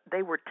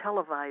 they were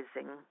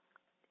televising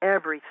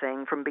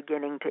everything from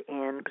beginning to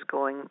end. It was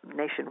going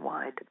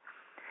nationwide.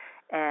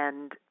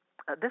 And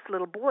this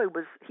little boy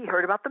he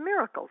heard about the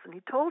miracles, and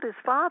he told his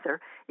father,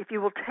 if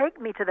you will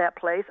take me to that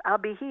place, I'll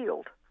be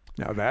healed.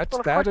 Now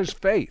that is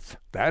faith.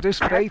 That is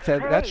faith.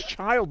 That's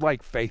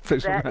childlike faith,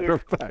 as a matter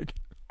of fact.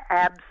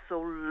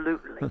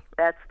 Absolutely.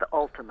 That's the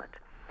ultimate.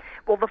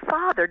 Well, the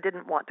father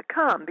didn't want to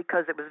come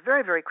because it was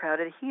very, very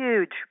crowded,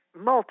 huge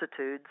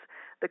multitudes.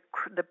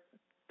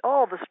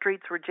 All the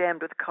streets were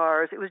jammed with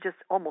cars. It was just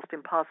almost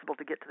impossible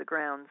to get to the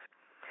grounds.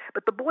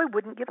 But the boy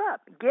wouldn't give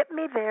up. Get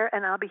me there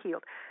and I'll be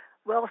healed.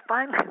 Well,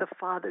 finally the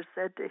father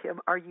said to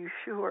him, are you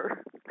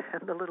sure?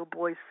 And the little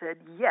boy said,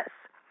 yes.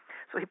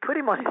 So he put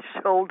him on his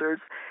shoulders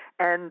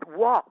and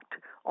walked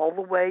all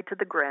the way to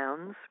the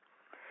grounds.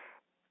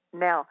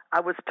 Now, I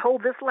was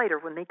told this later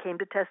when they came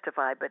to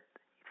testify, but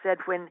he said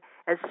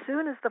as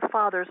soon as the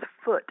father's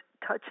foot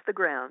touched the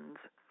grounds,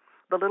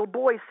 the little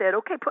boy said,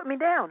 okay, put me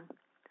down.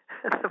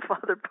 The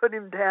father put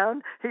him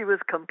down. He was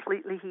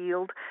completely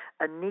healed.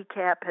 A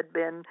kneecap had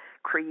been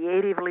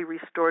creatively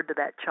restored to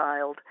that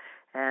child.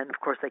 And, of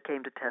course, they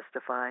came to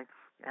testify,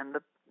 and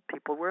the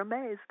people were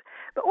amazed.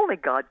 But only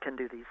God can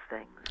do these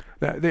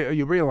things.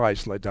 You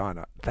realize,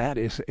 LaDonna, that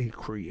is a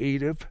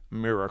creative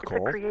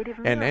miracle. It's a creative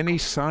miracle. And any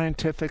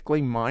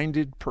scientifically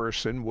minded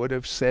person would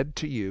have said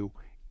to you,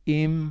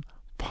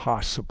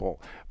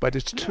 impossible. But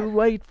it's too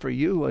late for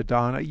you,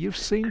 LaDonna. You've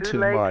seen too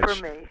much. Too late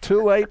for me.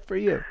 Too late for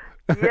you.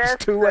 Yes,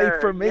 it's too late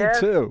for me,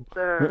 too.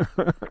 Sir.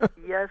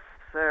 Yes,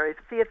 sir.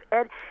 See,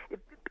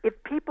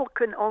 if people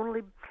can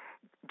only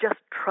just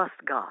trust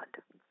God,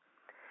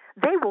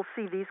 they will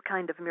see these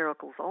kind of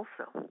miracles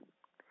also.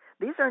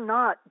 These are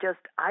not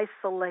just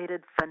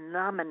isolated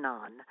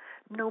phenomenon.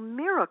 No,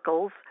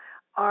 miracles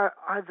are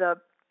the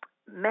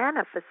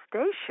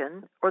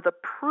manifestation or the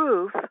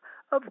proof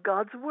of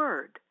God's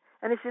Word.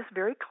 And it's just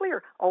very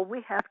clear. All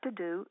we have to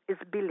do is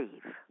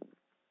believe.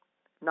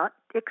 Not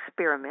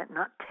experiment,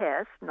 not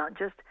test, not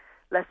just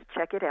let's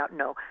check it out.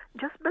 No,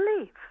 just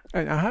believe.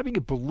 And how do you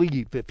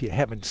believe if you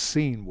haven't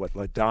seen what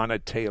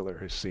LaDonna Taylor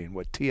has seen,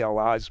 what T.L.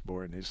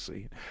 Osborne has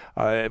seen?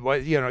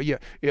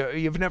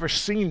 You've never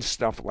seen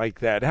stuff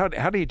like that.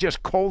 How do you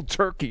just cold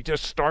turkey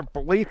just start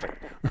believing?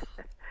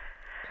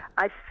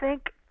 I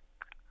think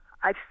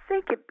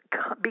it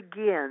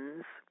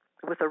begins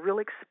with a real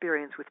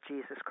experience with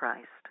Jesus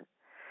Christ.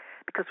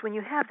 Because when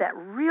you have that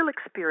real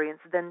experience,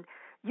 then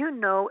you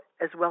know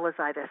as well as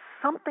I that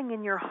something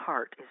in your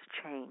heart is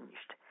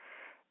changed.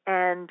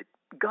 And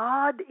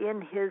God,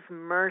 in His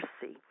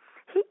mercy,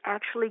 He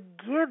actually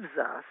gives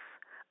us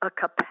a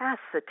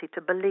capacity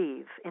to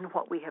believe in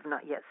what we have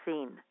not yet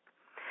seen.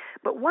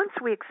 But once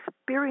we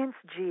experience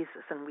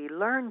Jesus and we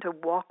learn to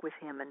walk with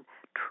Him and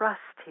trust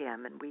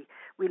Him and we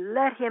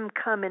let Him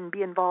come and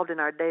be involved in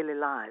our daily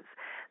lives,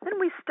 then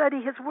we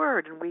study His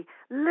Word and we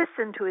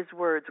listen to His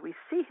words, we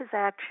see His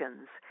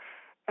actions.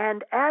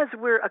 And as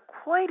we're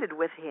acquainted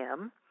with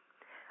Him,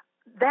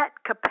 that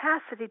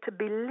capacity to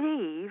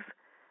believe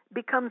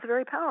becomes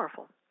very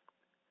powerful.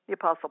 The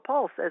Apostle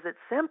Paul says it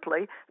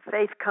simply,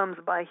 faith comes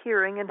by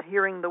hearing and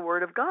hearing the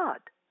Word of God.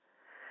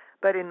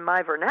 But in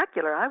my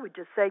vernacular, I would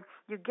just say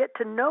you get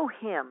to know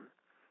Him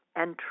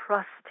and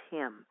trust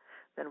Him.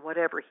 Then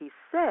whatever He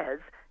says,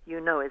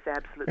 you know is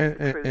absolutely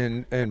the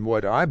truth. And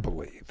what I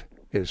believe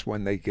is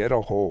when they get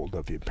a hold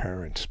of your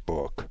parents'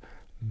 book,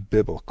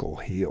 Biblical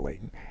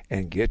Healing,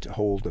 and get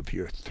hold of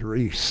your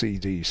 3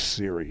 CD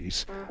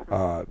series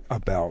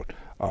about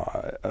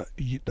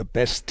the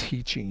best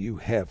teaching you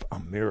have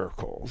on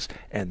miracles,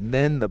 and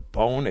then the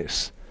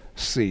bonus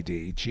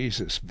CD,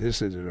 Jesus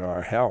Visited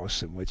Our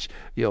House, in which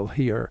you'll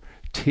hear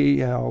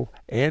TL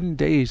and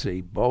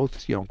Daisy,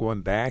 both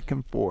going back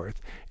and forth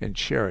and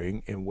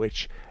sharing, in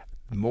which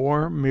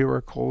more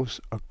miracles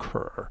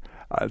occur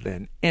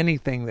than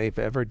anything they've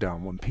ever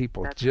done when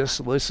people just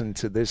listen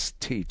to this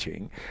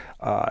teaching.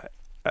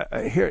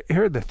 Here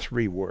are the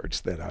three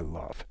words that I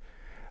love.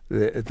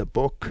 The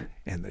book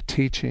and the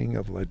teaching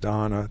of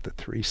LaDonna, the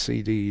 3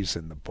 CDs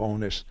and the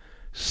bonus: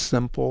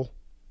 simple,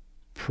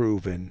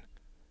 proven,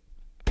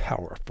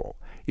 powerful.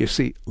 You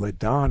see,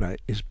 LaDonna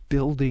is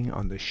building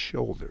on the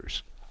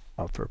shoulders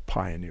of her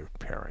pioneer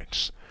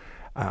parents.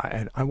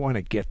 And I want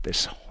to get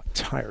this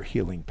entire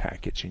healing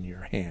package in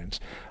your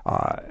hands.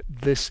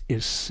 This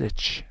is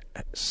such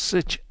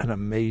an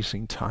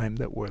amazing time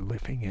that we're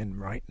living in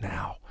right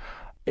now.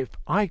 If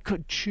I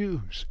could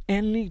choose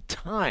any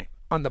time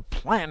on the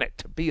planet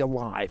to be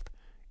alive,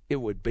 it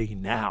would be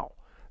now.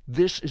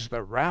 This is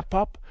the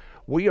wrap-up.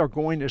 We are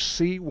going to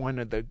see one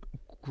of the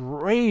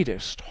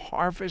greatest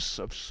harvests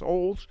of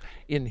souls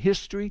in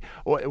history.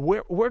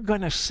 We're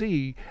going to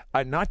see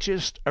not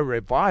just a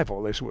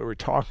revival, as we were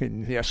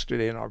talking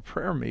yesterday in our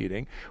prayer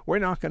meeting. We're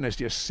not going to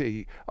just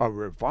see a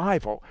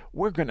revival.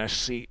 We're going to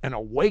see an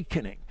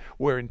awakening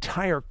where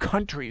entire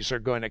countries are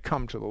going to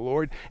come to the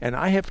Lord. And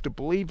I have to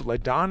believe,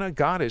 LaDonna,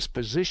 God has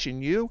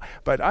positioned you,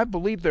 but I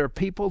believe there are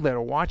people that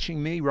are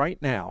watching me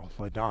right now,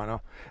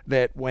 LaDonna,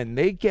 that when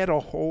they get a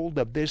hold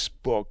of this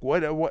book,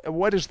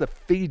 what is the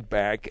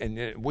feedback?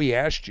 And we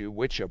asked you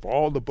which of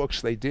all the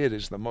books they did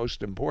is the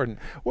most important.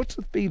 What's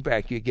the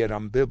feedback you get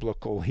on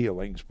biblical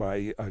healings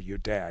by your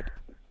dad?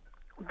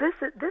 This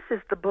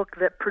is the book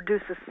that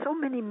produces so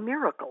many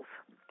miracles.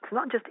 It's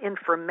not just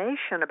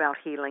information about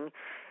healing.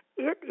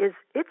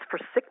 It's for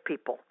sick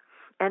people,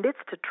 and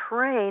it's to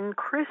train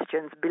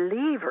Christians,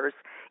 believers,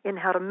 in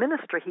how to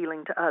minister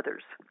healing to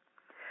others.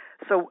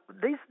 So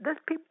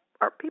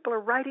people are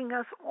writing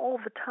us all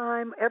the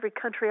time. Every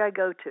country I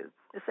go to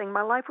is saying,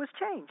 my life was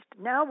changed.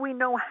 Now we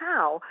know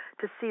how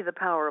to see the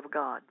power of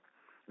God.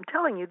 I'm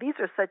telling you, these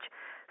are such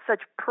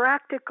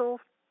practical,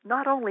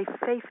 not only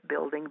faith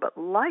building, but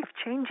life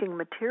changing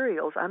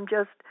materials. I'm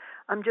just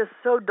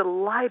so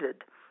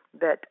delighted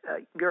that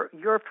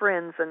your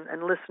friends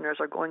and listeners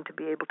are going to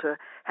be able to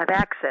have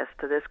access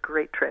to this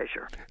great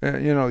treasure.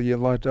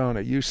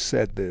 LaDonna, you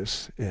said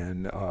this,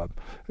 and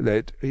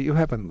that you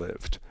haven't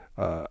lived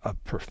a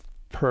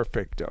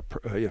perfect,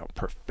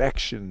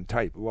 perfection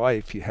type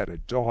life. You had a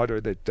daughter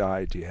that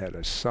died. You had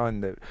a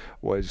son that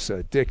was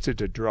addicted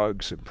to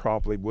drugs and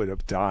probably would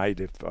have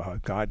died if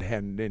God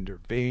hadn't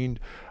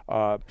intervened.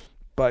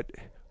 But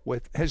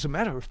as a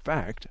matter of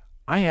fact,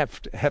 I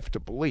have to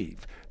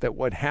believe that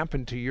what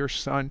happened to your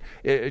son.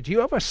 Do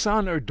you have a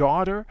son or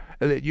daughter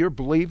that you're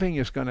believing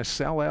is going to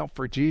sell out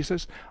for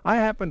Jesus? I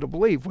happen to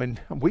believe when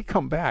we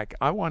come back,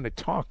 I want to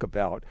talk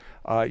about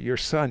your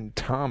son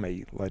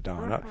Tommy,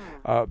 LaDonna,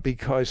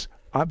 because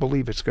I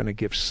believe it's going to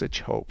give such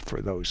hope for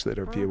those that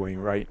are viewing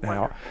right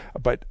now.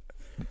 But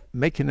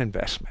make an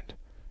investment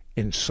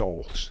in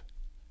souls.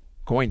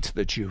 Going to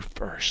the Jew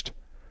first,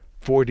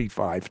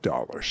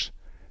 $45.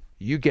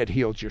 You get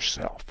healed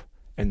yourself,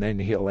 and then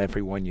heal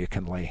everyone you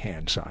can lay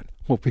hands on.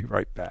 We'll be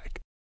right back.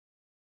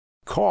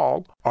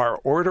 Call our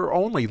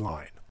order-only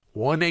line,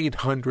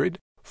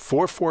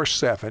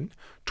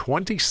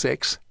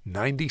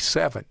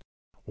 1-800-447-2697,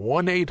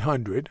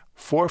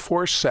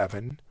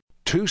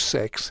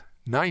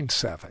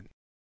 1-800-447-2697.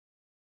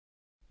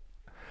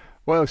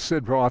 Well,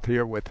 Sid Roth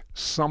here with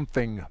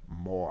something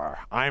more.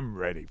 I'm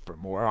ready for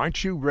more.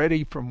 Aren't you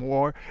ready for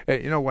more?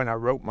 When I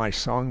wrote my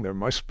song, There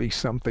Must Be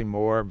Something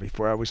More,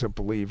 before I was a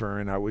believer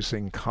and I was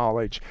in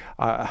college,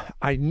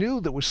 I knew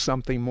there was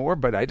something more,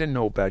 but I didn't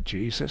know about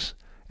Jesus.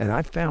 And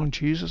I found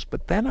Jesus,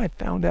 but then I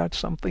found out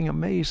something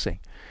amazing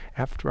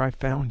after I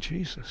found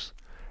Jesus,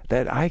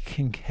 that I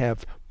can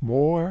have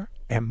more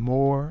and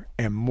more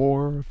and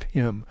more of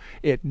Him.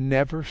 It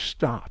never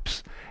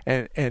stops.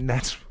 And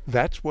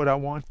that's what I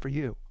want for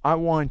you. I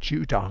want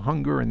you to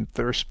hunger and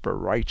thirst for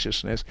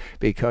righteousness,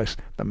 because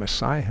the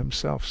Messiah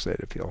Himself said,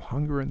 if you'll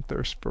hunger and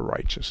thirst for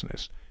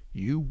righteousness,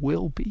 you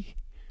will be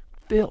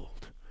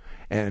filled.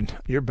 And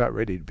you're about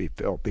ready to be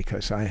filled,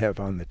 because I have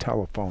on the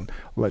telephone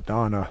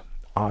LaDonna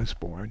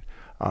Osborne,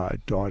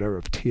 daughter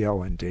of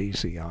TL and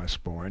Daisy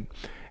Osborne.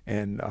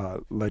 And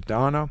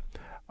LaDonna,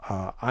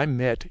 I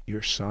met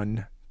your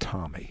son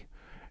Tommy,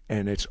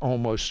 and it's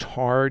almost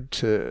hard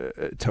to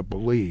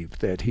believe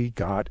that he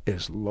got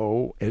as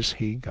low as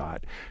he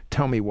got.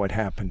 Tell me what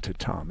happened to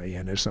Tommy,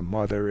 and as a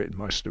mother, it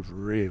must have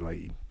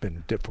really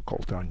been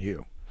difficult on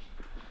you.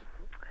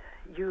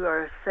 You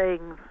are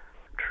saying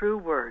true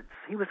words.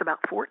 He was about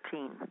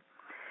 14,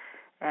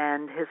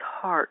 and his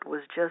heart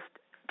was just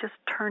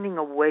turning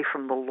away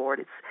from the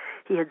Lord.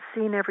 He had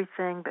seen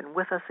everything, been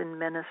with us in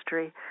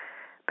ministry,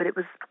 but it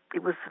was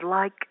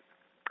like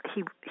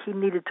he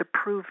needed to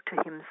prove to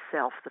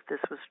himself that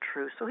this was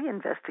true. So he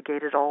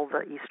investigated all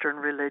the Eastern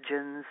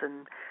religions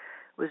and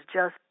was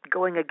just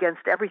going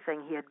against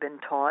everything he had been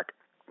taught,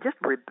 just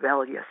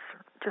rebellious.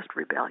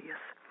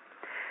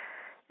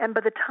 And by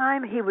the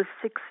time he was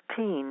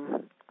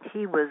 16,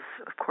 he was,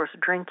 of course,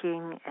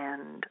 drinking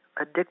and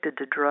addicted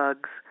to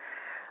drugs.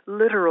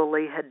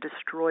 literally had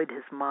destroyed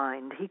his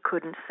mind. He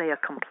couldn't say a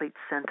complete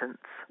sentence.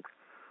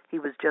 He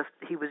was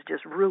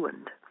just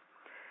ruined.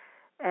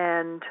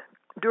 And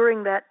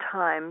during that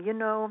time,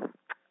 your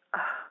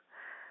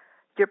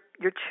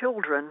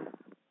children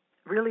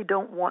really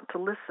don't want to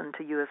listen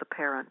to you as a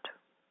parent.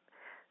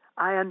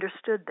 I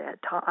understood that.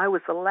 I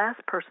was the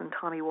last person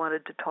Tommy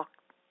wanted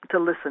to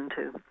listen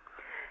to.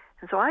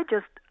 And so I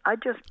just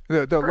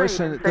they'll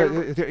listen.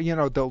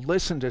 They'll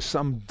listen to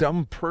some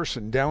dumb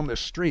person down the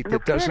street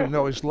that doesn't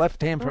know his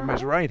left hand from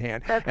his right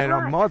hand, and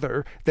right. a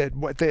mother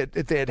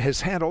that has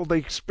had all the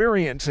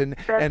experience and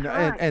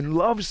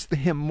loves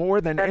him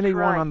more than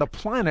anyone on the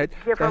planet.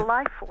 Give her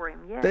life for him.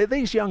 Yes.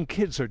 These young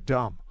kids are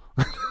dumb.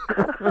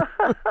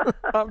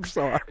 I'm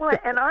sorry. Well,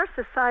 and our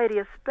society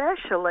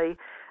especially.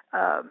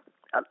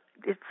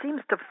 It seems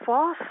to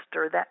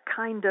foster that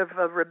kind of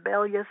a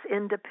rebellious,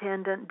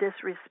 independent,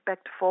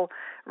 disrespectful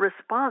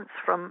response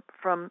from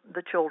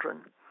the children.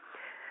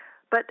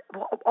 But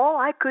all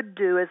I could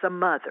do as a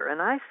mother,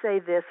 and I say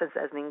this as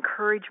an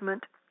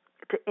encouragement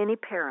to any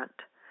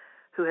parent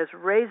who has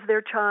raised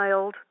their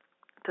child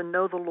to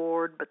know the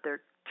Lord, but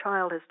their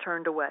child has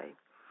turned away,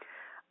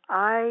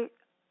 I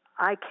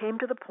came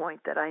to the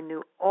point that I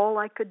knew all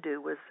I could do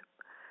was,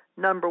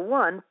 number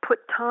one,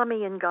 put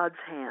Tommy in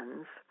God's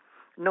hands,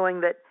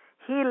 knowing that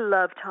he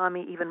loved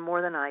Tommy even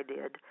more than I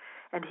did.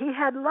 And he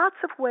had lots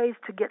of ways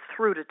to get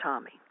through to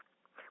Tommy.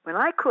 When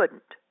I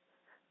couldn't,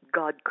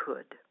 God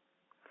could.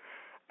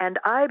 And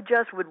I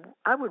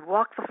would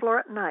walk the floor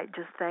at night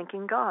just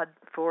thanking God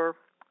for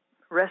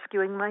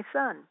rescuing my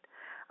son.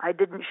 I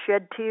didn't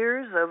shed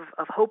tears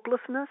of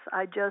hopelessness.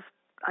 I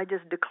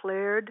just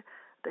declared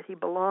that he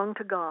belonged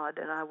to God,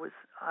 and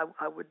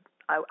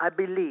I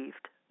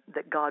believed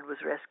that God was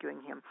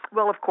rescuing him.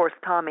 Well, of course,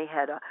 Tommy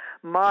had a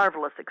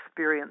marvelous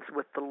experience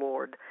with the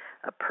Lord,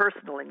 a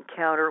personal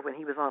encounter when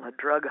he was on a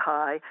drug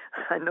high.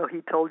 I know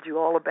he told you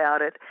all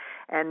about it.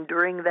 And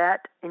during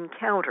that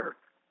encounter,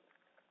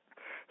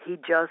 he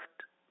just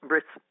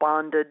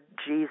responded,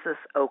 Jesus,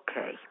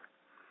 okay.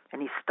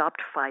 And he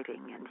stopped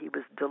fighting, and he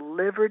was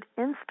delivered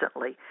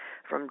instantly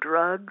from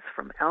drugs,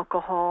 from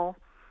alcohol.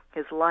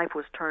 His life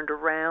was turned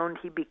around.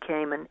 He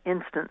became an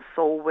instant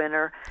soul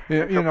winner.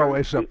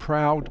 As a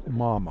proud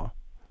mama,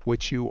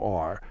 which you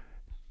are,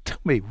 tell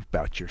me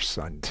about your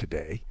son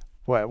today.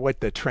 What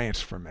the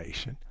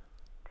transformation?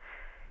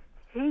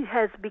 He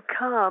has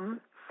become,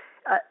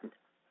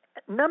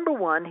 number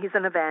one, he's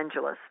an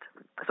evangelist.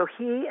 So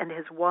he and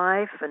his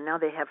wife, and now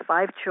they have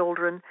 5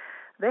 children.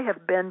 They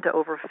have been to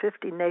over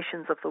 50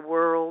 nations of the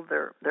world.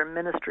 Their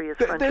ministry is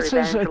frontier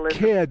evangelism. This is a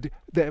kid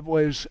that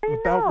was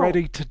about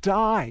ready to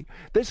die.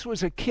 This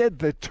was a kid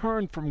that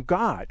turned from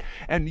God.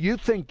 And you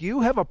think you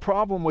have a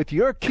problem with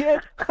your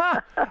kid?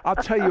 I'll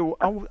tell you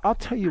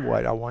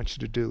what I want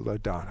you to do,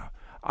 LaDonna.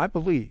 I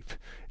believe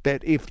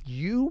that if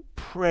you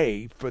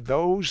pray for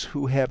those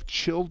who have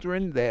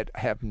children that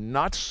have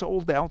not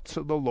sold out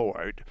to the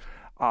Lord,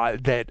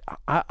 that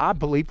I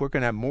believe we're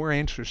going to have more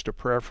answers to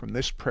prayer from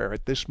this prayer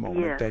at this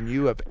moment than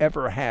you have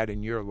ever had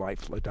in your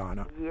life,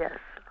 LaDonna.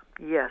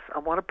 Yes. I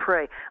want to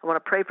pray. I want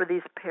to pray for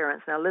these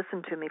parents. Now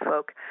listen to me,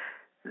 folk.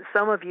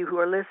 Some of you who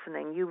are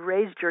listening, you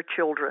raised your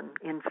children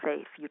in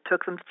faith. You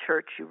took them to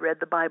church. You read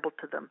the Bible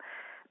to them,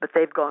 but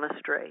they've gone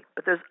astray.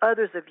 But there's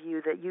others of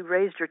you that you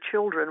raised your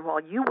children while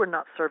you were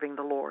not serving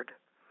the Lord.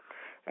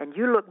 And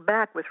you look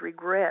back with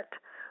regret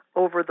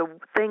over the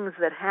things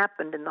that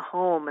happened in the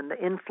home and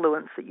the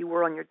influence that you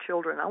were on your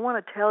children. I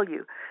want to tell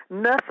you,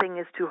 nothing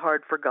is too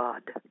hard for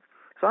God.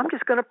 So I'm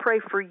just going to pray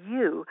for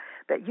you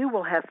that you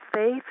will have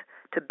faith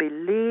to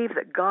believe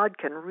that God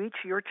can reach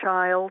your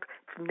child.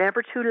 It's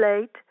never too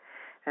late.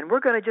 And we're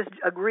going to just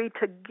agree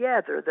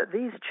together that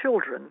these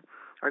children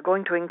are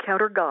going to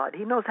encounter God.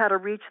 He knows how to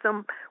reach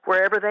them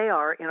wherever they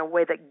are in a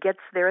way that gets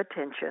their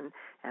attention.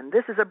 And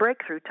this is a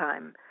breakthrough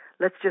time.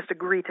 Let's just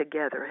agree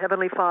together.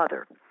 Heavenly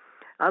Father,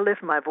 I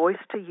lift my voice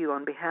to you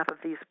on behalf of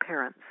these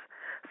parents.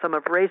 Some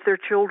have raised their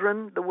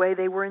children the way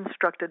they were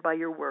instructed by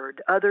your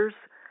word. Others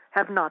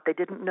have not. They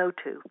didn't know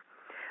to.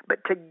 But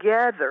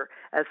together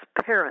as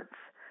parents,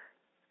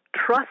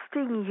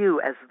 trusting you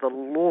as the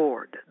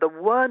Lord, the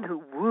one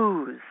who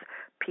woos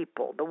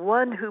people, the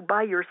one who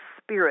by your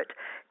Spirit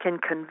can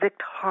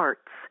convict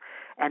hearts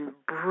and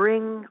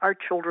bring our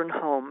children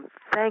home.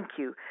 Thank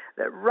you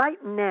that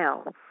right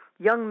now,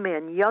 young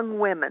men, young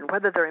women,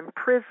 whether they're in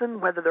prison,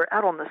 whether they're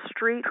out on the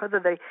street,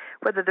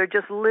 whether they're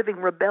just living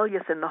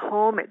rebellious in the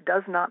home, it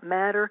does not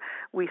matter.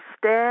 We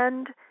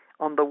stand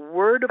on the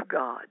Word of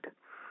God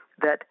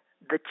that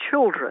the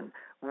children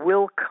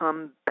will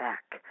come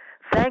back.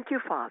 Thank you,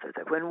 Father,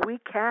 that when we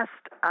cast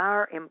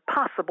our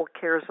impossible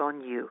cares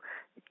on you,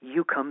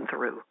 you come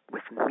through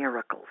with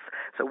miracles.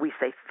 So we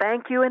say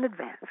thank you in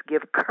advance.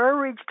 Give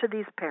courage to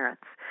these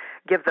parents.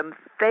 Give them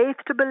faith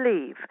to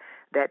believe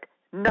that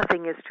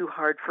nothing is too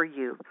hard for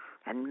you.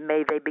 And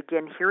may they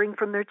begin hearing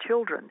from their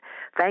children.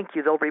 Thank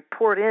you. They'll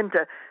report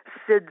into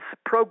Sid's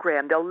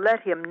program. They'll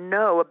let him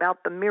know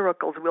about the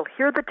miracles. We'll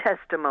hear the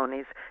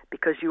testimonies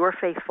because you are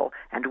faithful.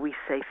 And we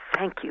say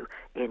thank you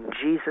in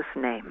Jesus'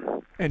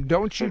 name. And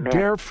don't you Amen.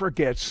 dare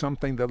forget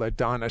something that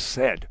LaDonna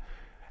said.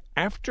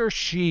 After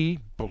she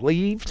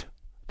believed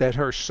that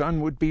her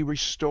son would be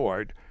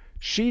restored,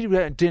 she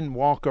didn't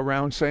walk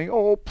around saying,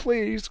 "Oh,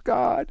 please,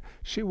 God."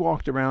 She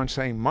walked around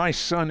saying, "My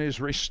son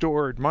is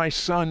restored. My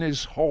son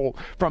is whole.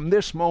 From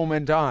this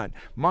moment on,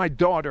 my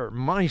daughter,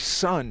 my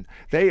son,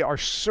 they are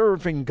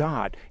serving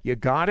God." You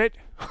got it?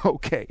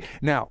 Okay.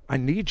 Now, I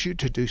need you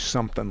to do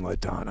something,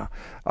 LaDonna,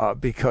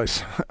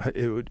 because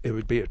it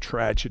would be a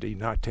tragedy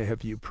not to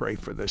have you pray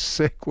for the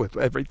sick with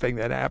everything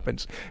that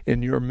happens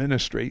in your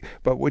ministry.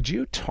 But would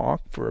you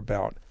talk for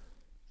about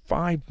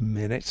 5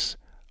 minutes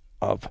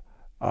of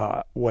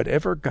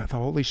whatever God, the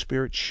Holy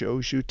Spirit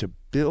shows you to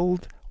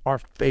build our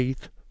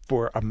faith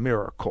for a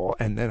miracle,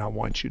 and then I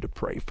want you to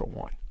pray for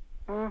one.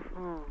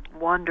 Mm-hmm.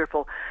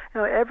 Wonderful.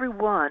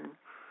 Everyone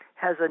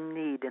has a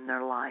need in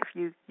their life.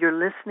 You're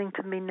listening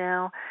to me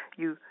now.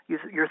 You're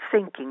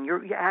thinking.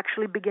 You're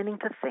actually beginning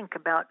to think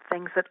about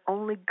things that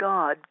only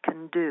God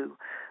can do.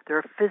 There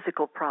are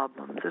physical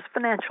problems. There's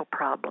financial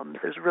problems.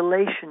 There's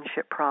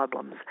relationship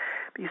problems.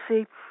 But you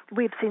see,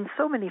 we've seen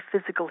so many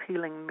physical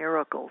healing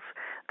miracles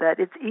that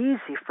it's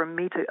easy for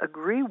me to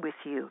agree with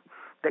you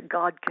that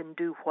God can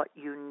do what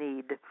you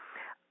need.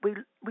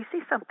 We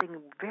see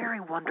something very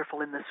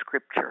wonderful in the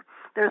Scripture.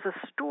 There's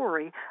a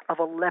story of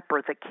a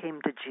leper that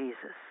came to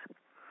Jesus.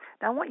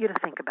 Now, I want you to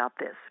think about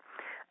this.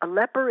 A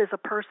leper is a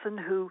person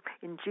who,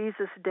 in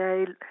Jesus'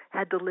 day,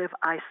 had to live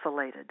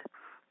isolated.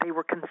 They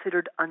were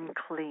considered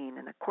unclean,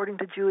 and according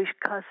to Jewish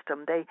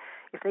custom,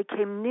 if they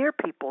came near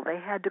people, they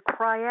had to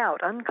cry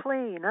out,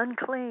 "Unclean,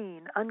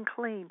 unclean,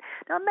 unclean."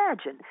 Now,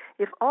 imagine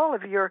if all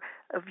of your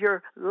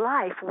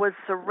life was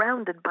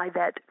surrounded by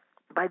that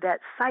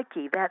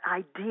psyche, that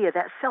idea,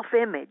 that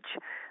self-image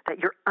that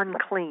you're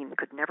unclean,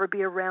 could never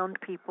be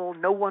around people,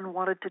 no one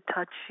wanted to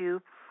touch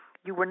you,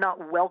 you were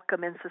not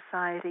welcome in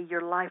society,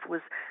 your life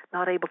was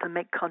not able to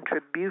make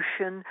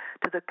contribution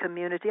to the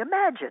community.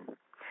 Imagine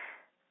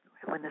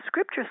when the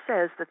Scripture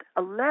says that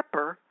a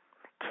leper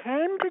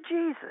came to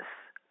Jesus.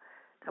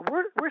 Now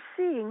we're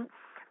seeing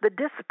the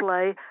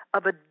display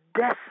of a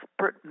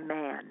desperate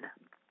man.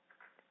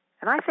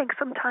 And I think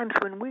sometimes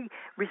when we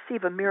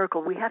receive a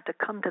miracle, we have to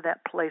come to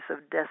that place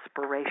of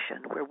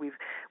desperation where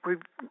we're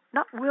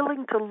not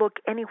willing to look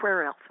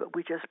anywhere else, but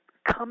we just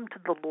come to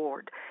the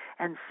Lord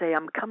and say,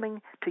 "I'm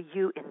coming to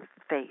you in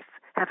faith.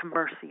 Have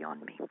mercy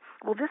on me."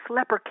 Well, this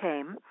leper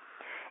came,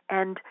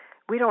 and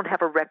we don't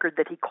have a record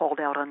that he called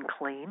out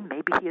unclean.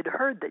 Maybe he had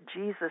heard that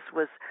Jesus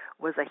was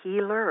a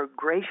healer or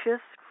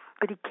gracious,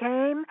 but he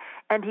came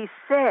and he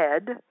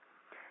said,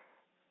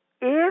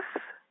 "If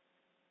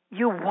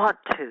you want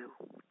to,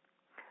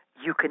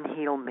 you can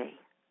heal me."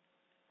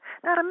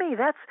 Now, to me,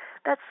 that's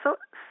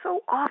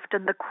so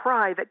often the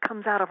cry that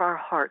comes out of our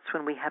hearts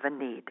when we have a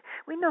need.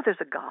 We know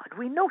there's a God.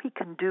 We know He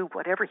can do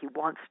whatever He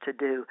wants to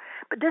do.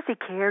 But does He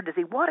care? Does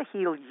He want to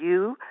heal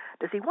you?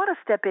 Does He want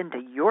to step into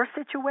your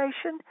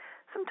situation?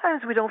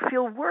 Sometimes we don't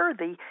feel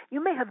worthy.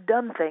 You may have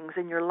done things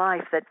in your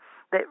life that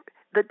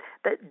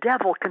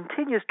devil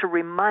continues to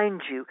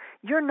remind you,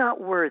 you're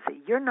not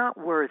worthy. You're not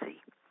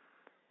worthy.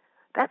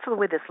 That's the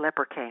way this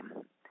leper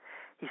came.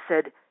 He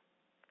said,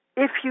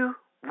 "If you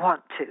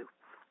want to,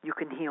 you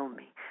can heal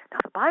me." Now,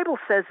 the Bible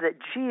says that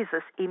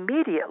Jesus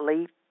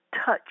immediately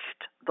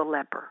touched the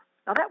leper.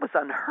 Now, that was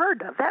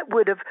unheard of. That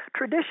would have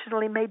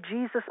traditionally made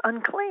Jesus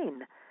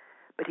unclean.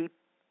 But he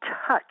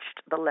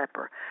touched the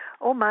leper.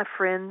 Oh, my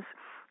friends,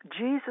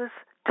 Jesus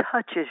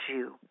touches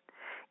you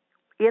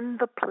in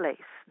the place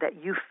that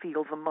you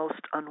feel the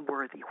most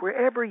unworthy,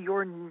 wherever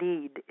your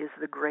need is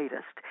the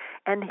greatest.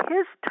 And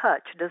His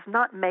touch does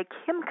not make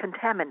Him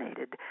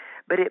contaminated,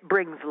 but it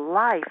brings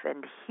life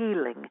and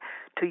healing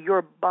to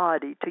your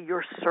body, to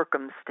your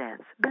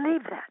circumstance.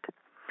 Believe that.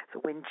 So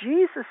when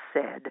Jesus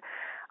said,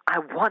 "I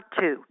want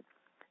to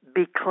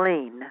be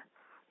clean,"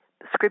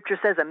 the Scripture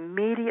says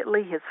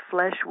immediately his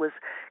flesh was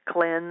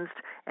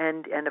cleansed,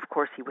 and of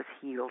course he was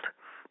healed.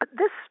 But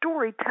this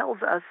story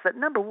tells us that,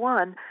 number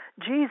one,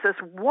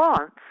 Jesus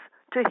wants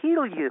to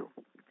heal you.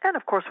 And,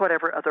 of course,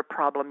 whatever other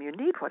problem you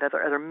need,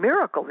 whatever other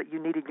miracle that you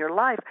need in your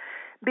life,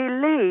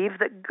 believe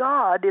that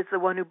God is the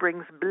one who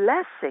brings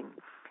blessing.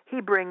 He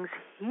brings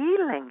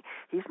healing.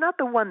 He's not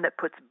the one that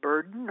puts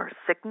burden or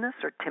sickness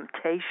or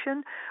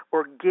temptation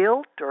or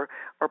guilt or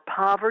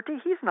poverty.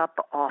 He's not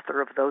the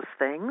author of those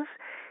things.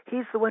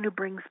 He's the one who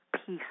brings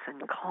peace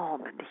and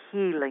calm and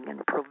healing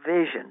and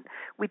provision.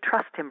 We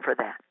trust Him for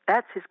that.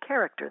 That's His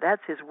character.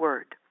 That's His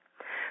word.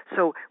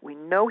 So we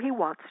know He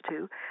wants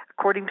to.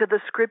 According to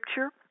the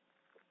Scripture,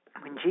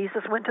 when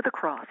Jesus went to the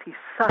cross, He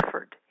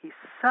suffered. He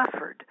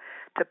suffered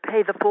to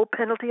pay the full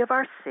penalty of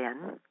our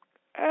sin,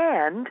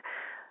 and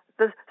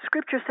the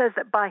Scripture says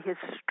that by His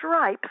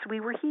stripes we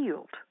were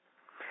healed.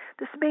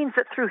 This means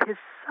that through his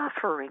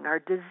suffering, our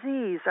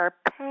disease, our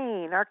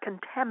pain, our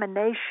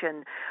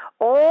contamination,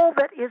 all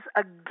that is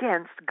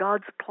against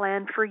God's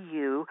plan for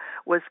you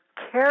was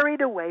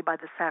carried away by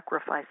the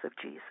sacrifice of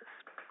Jesus.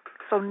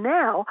 So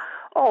now,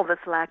 all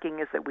that's lacking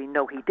is that we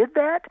know he did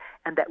that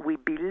and that we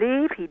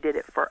believe he did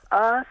it for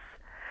us.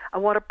 I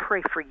want to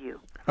pray for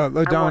you.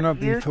 LaDonna,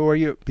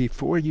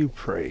 before you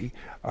pray,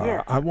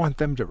 Yes. I want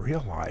them to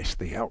realize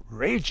the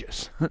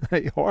outrageous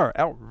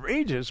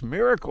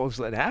miracles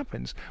that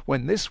happens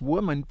when this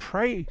woman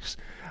prays.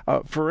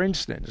 For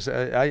instance,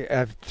 I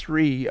have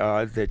three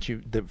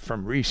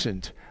from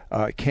recent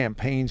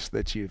campaigns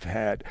that you've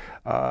had.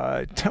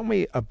 Tell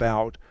me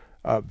about,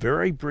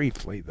 very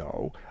briefly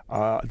though,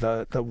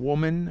 the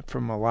woman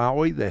from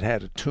Malawi that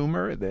had a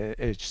tumor.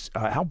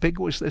 How big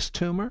was this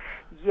tumor?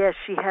 Yes,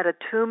 she had a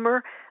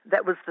tumor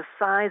that was the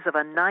size of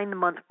a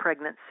 9-month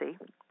pregnancy,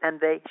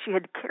 and she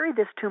had carried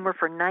this tumor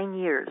for 9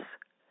 years.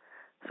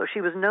 So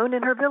she was known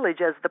in her village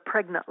as the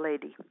pregnant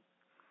lady.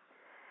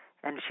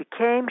 And she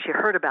came, she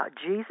heard about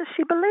Jesus,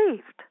 she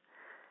believed.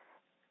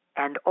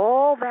 And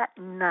all that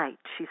night,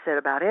 she said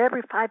about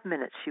every 5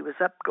 minutes, she was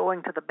up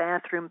going to the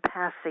bathroom,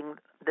 passing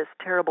this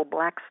terrible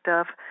black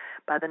stuff.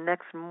 By the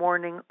next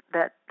morning,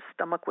 that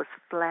stomach was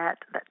flat,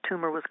 that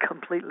tumor was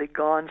completely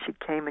gone. She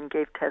came and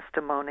gave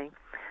testimony.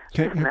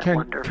 Isn't that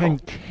wonderful? Can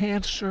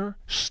cancer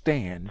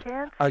stand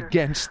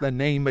against the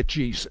name of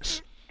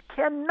Jesus?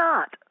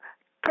 Cannot.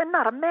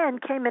 A man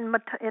came in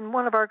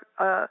one of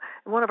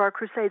our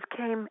crusades,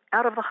 came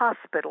out of the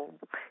hospital.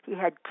 He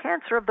had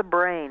cancer of the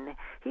brain.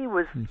 He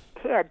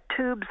had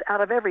tubes out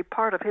of every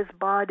part of his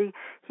body.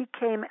 He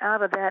came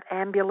out of that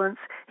ambulance.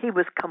 He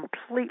was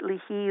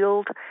completely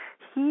healed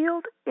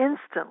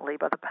instantly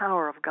by the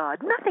power of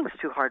God. Nothing's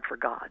too hard for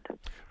God.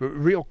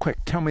 Real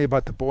quick, tell me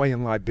about the boy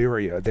in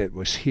Liberia that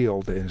was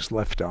healed in his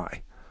left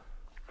eye.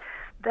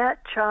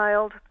 That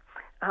child,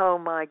 oh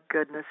my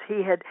goodness,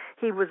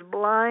 he was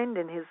blind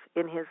in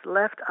his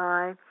left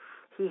eye.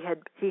 He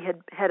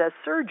had a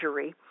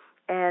surgery,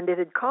 and it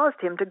had caused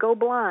him to go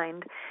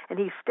blind. And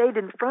he stayed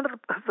in front of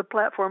the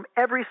platform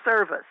every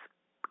service,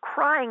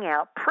 crying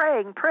out,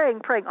 praying.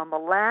 On the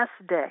last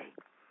day,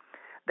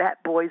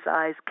 that boy's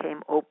eyes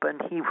came open.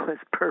 He was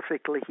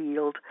perfectly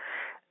healed.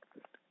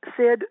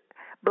 Sid,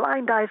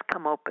 blind eyes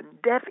come open,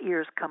 deaf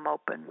ears come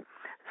open,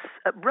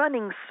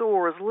 running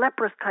sores,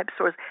 leprous-type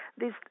sores,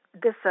 this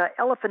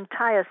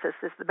elephantiasis,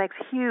 that makes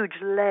huge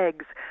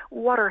legs,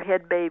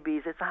 waterhead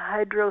babies, it's a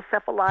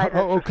hydrocephalitis.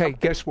 Oh, okay,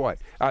 guess what?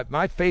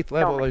 My faith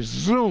level is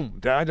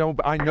zoomed. I know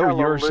Hallelujah.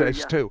 Yours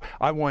is too.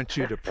 I want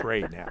you to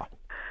pray now.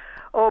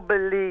 Oh,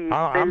 believe,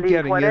 I'm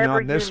getting whatever in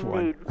on this you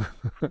one. need.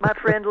 My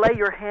friend, lay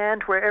your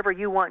hand wherever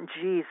you want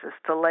Jesus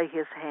to lay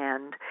his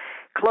hand.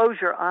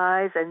 Close your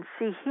eyes and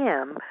see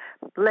him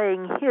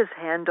laying his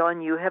hand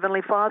on you.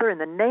 Heavenly Father, in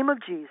the name of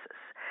Jesus,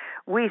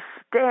 we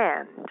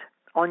stand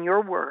on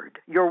your word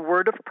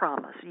of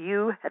promise.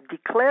 You have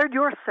declared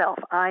yourself,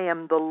 I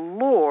am the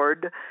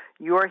Lord,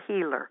 your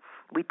healer.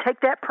 We take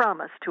that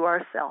promise to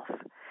ourselves.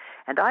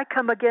 And I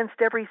come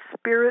against every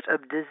spirit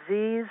of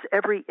disease,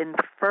 every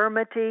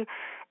infirmity,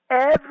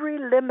 every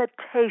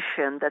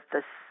limitation that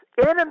the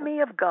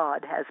enemy of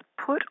God has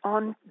put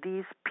on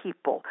these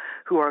people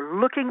who are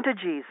looking to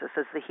Jesus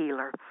as the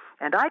healer.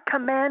 And I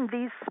command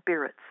these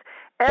spirits,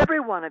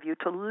 every one of you,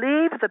 to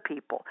leave the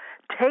people.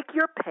 Take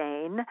your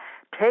pain,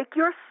 take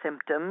your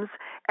symptoms,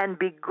 and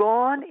be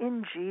gone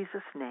in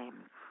Jesus' name.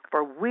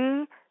 For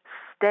we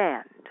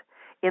stand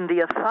in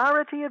the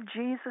authority of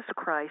Jesus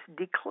Christ,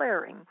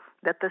 declaring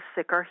that the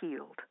sick are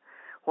healed.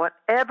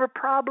 Whatever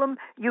problem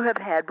you have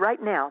had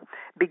right now,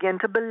 begin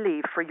to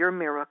believe for your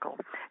miracle.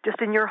 Just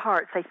in your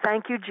heart, say,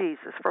 thank you,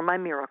 Jesus, for my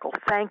miracle.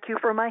 Thank you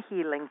for my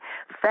healing.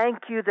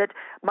 Thank you that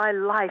my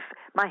life,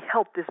 my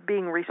health is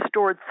being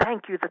restored.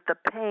 Thank you that the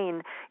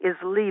pain is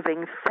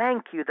leaving.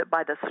 Thank you that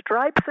by the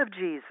stripes of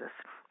Jesus,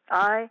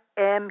 I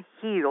am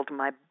healed.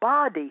 My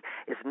body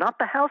is not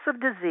the house of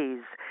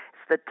disease.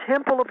 It's the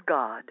temple of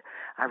God.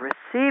 I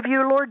receive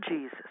you, Lord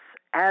Jesus,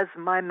 as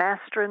my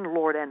master and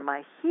Lord and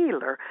my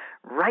healer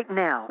right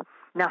now.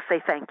 Now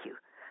say thank you.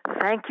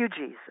 Thank you,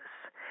 Jesus.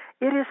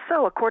 It is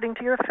so according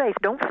to your faith.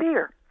 Don't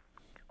fear.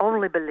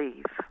 Only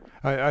believe.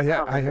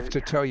 I have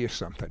to tell you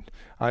something.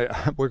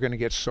 We're going to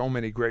get so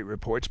many great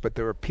reports, but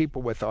there are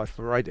people with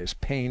arthritis,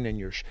 pain in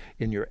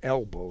your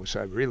elbows.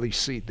 I really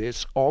see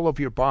this. All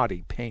of your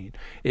body pain.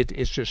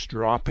 It's just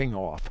dropping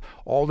off.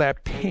 All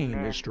that pain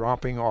Amen. is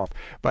dropping off.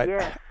 But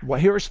Yes.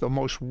 Well, here's the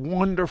most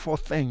wonderful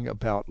thing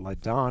about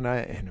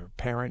LaDonna and her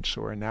parents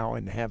who are now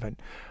in heaven.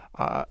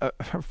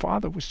 Her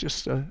father was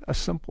just a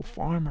simple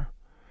farmer.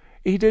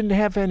 He didn't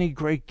have any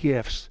great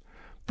gifts,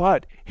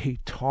 but he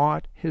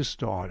taught his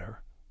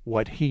daughter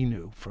what he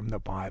knew from the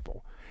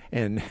Bible.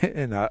 And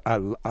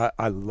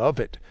I love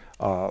it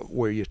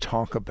where you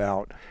talk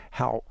about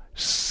how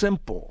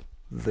simple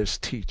this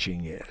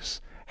teaching is,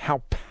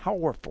 how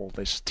powerful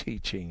this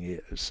teaching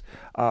is,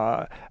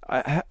 how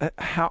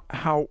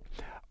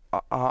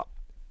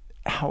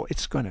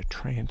it's going to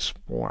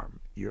transform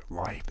your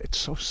life. It's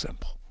so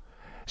simple.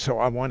 So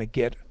I want to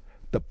get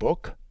the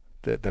book,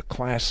 the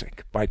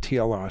classic by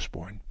T.L.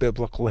 Osborne,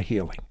 Biblical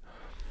Healing.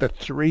 The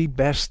 3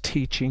 best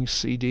teaching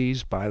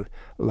CDs by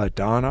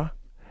LaDonna,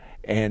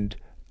 and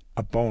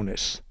a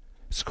bonus.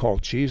 It's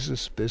called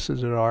Jesus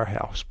Visited Our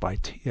House by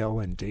T.L.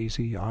 and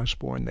Daisy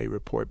Osborne. They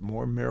report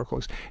more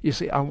miracles. You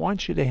see, I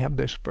want you to have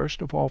this,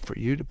 first of all, for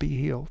you to be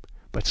healed,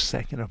 but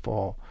second of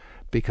all,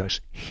 because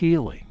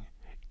healing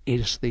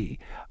is the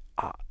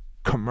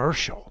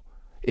commercial,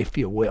 if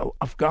you will,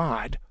 of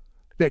God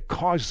that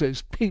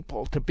causes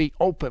people to be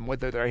open,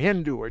 whether they're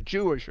Hindu or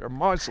Jewish or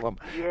Muslim,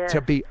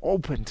 to be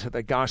open to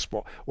the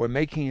gospel. We're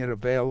making it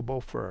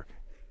available for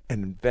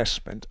an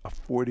investment of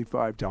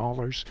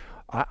 $45.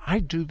 I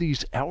do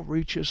these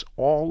outreaches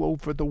all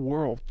over the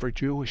world for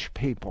Jewish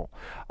people.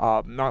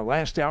 My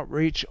last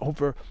outreach,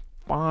 over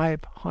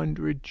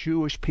 500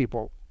 Jewish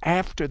people,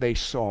 after they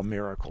saw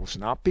miracles,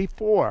 not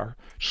before,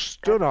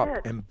 stood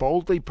up and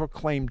boldly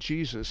proclaimed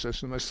Jesus as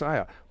the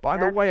Messiah. By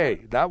the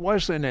way, that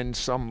wasn't in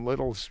some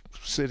little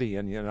city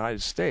in the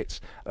United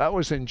States. That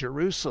was in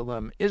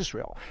Jerusalem,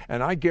 Israel.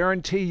 And I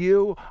guarantee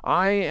you,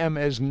 I am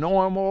as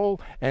normal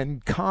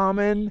and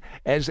common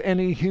as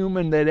any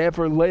human that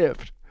ever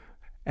lived.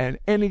 And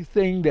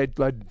anything that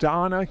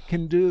LaDonna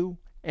can do,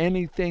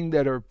 anything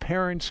that her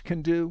parents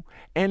can do,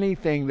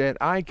 anything that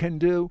I can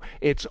do,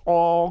 it's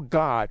all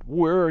God.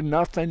 We're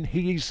nothing.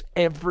 He's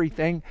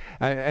everything.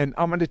 And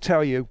I'm going to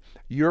tell you,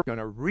 you're going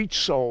to reach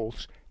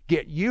souls,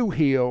 get you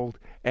healed,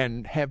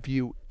 and have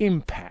you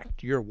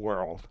impact your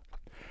world.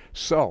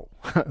 So,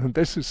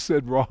 this is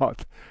Sid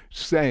Roth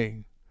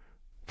saying,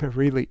 there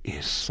really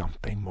is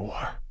something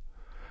more.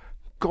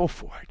 Go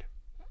for it.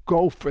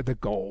 Go for the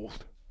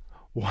gold.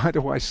 Why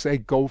do I say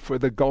go for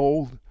the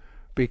gold?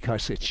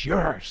 Because it's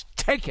yours.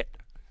 Take it.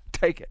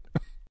 Take it.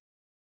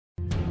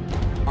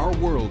 Our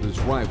world is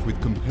rife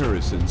with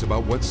comparisons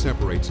about what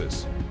separates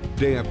us.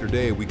 Day after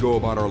day, we go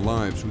about our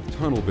lives with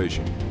tunnel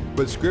vision.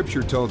 But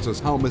Scripture tells us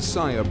how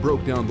Messiah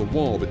broke down the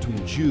wall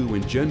between Jew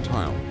and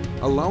Gentile,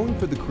 allowing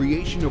for the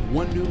creation of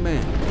one new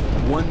man,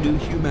 one new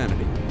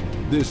humanity.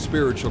 This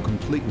spiritual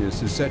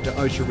completeness is set to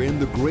usher in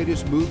the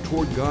greatest move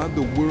toward God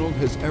the world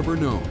has ever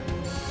known.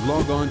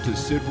 Log on to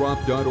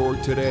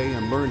sidroth.org today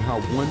and learn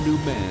how one new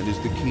man is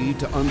the key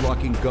to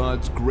unlocking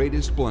God's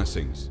greatest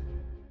blessings.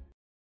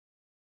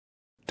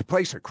 To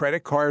place a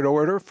credit card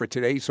order for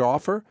today's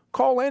offer,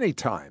 call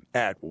anytime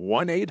at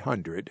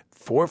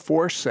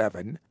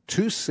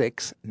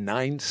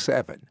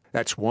 1-800-447-2697.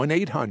 That's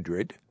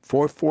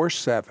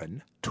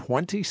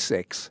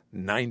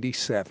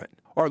 1-800-447-2697.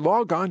 Or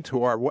log on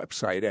to our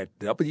website at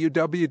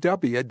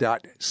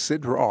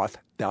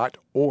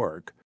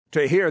www.sidroth.org.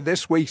 To hear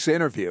this week's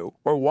interview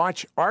or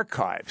watch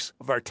archives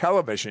of our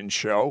television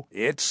show,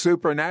 It's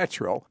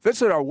Supernatural,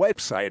 visit our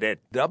website at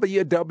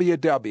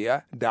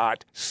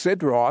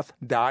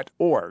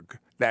www.sidroth.org.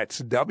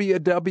 That's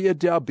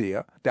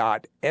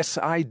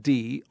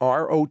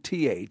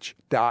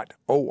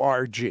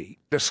www.sidroth.org.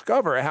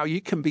 Discover how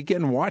you can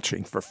begin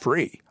watching for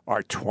free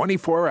our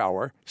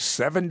 24-hour,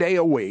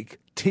 7-day-a-week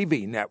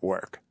TV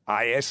network,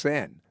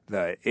 ISN,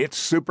 the It's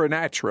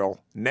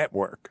Supernatural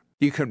Network.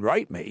 You can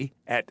write me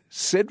at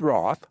Sid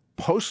Roth,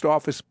 Post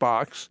Office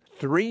Box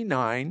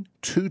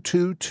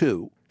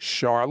 39222,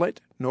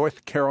 Charlotte,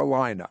 North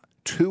Carolina,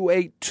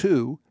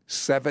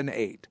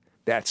 28278.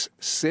 That's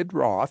Sid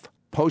Roth,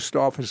 Post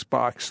Office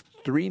Box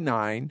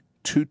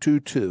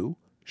 39222,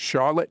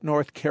 Charlotte,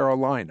 North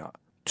Carolina,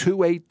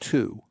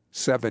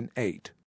 28278.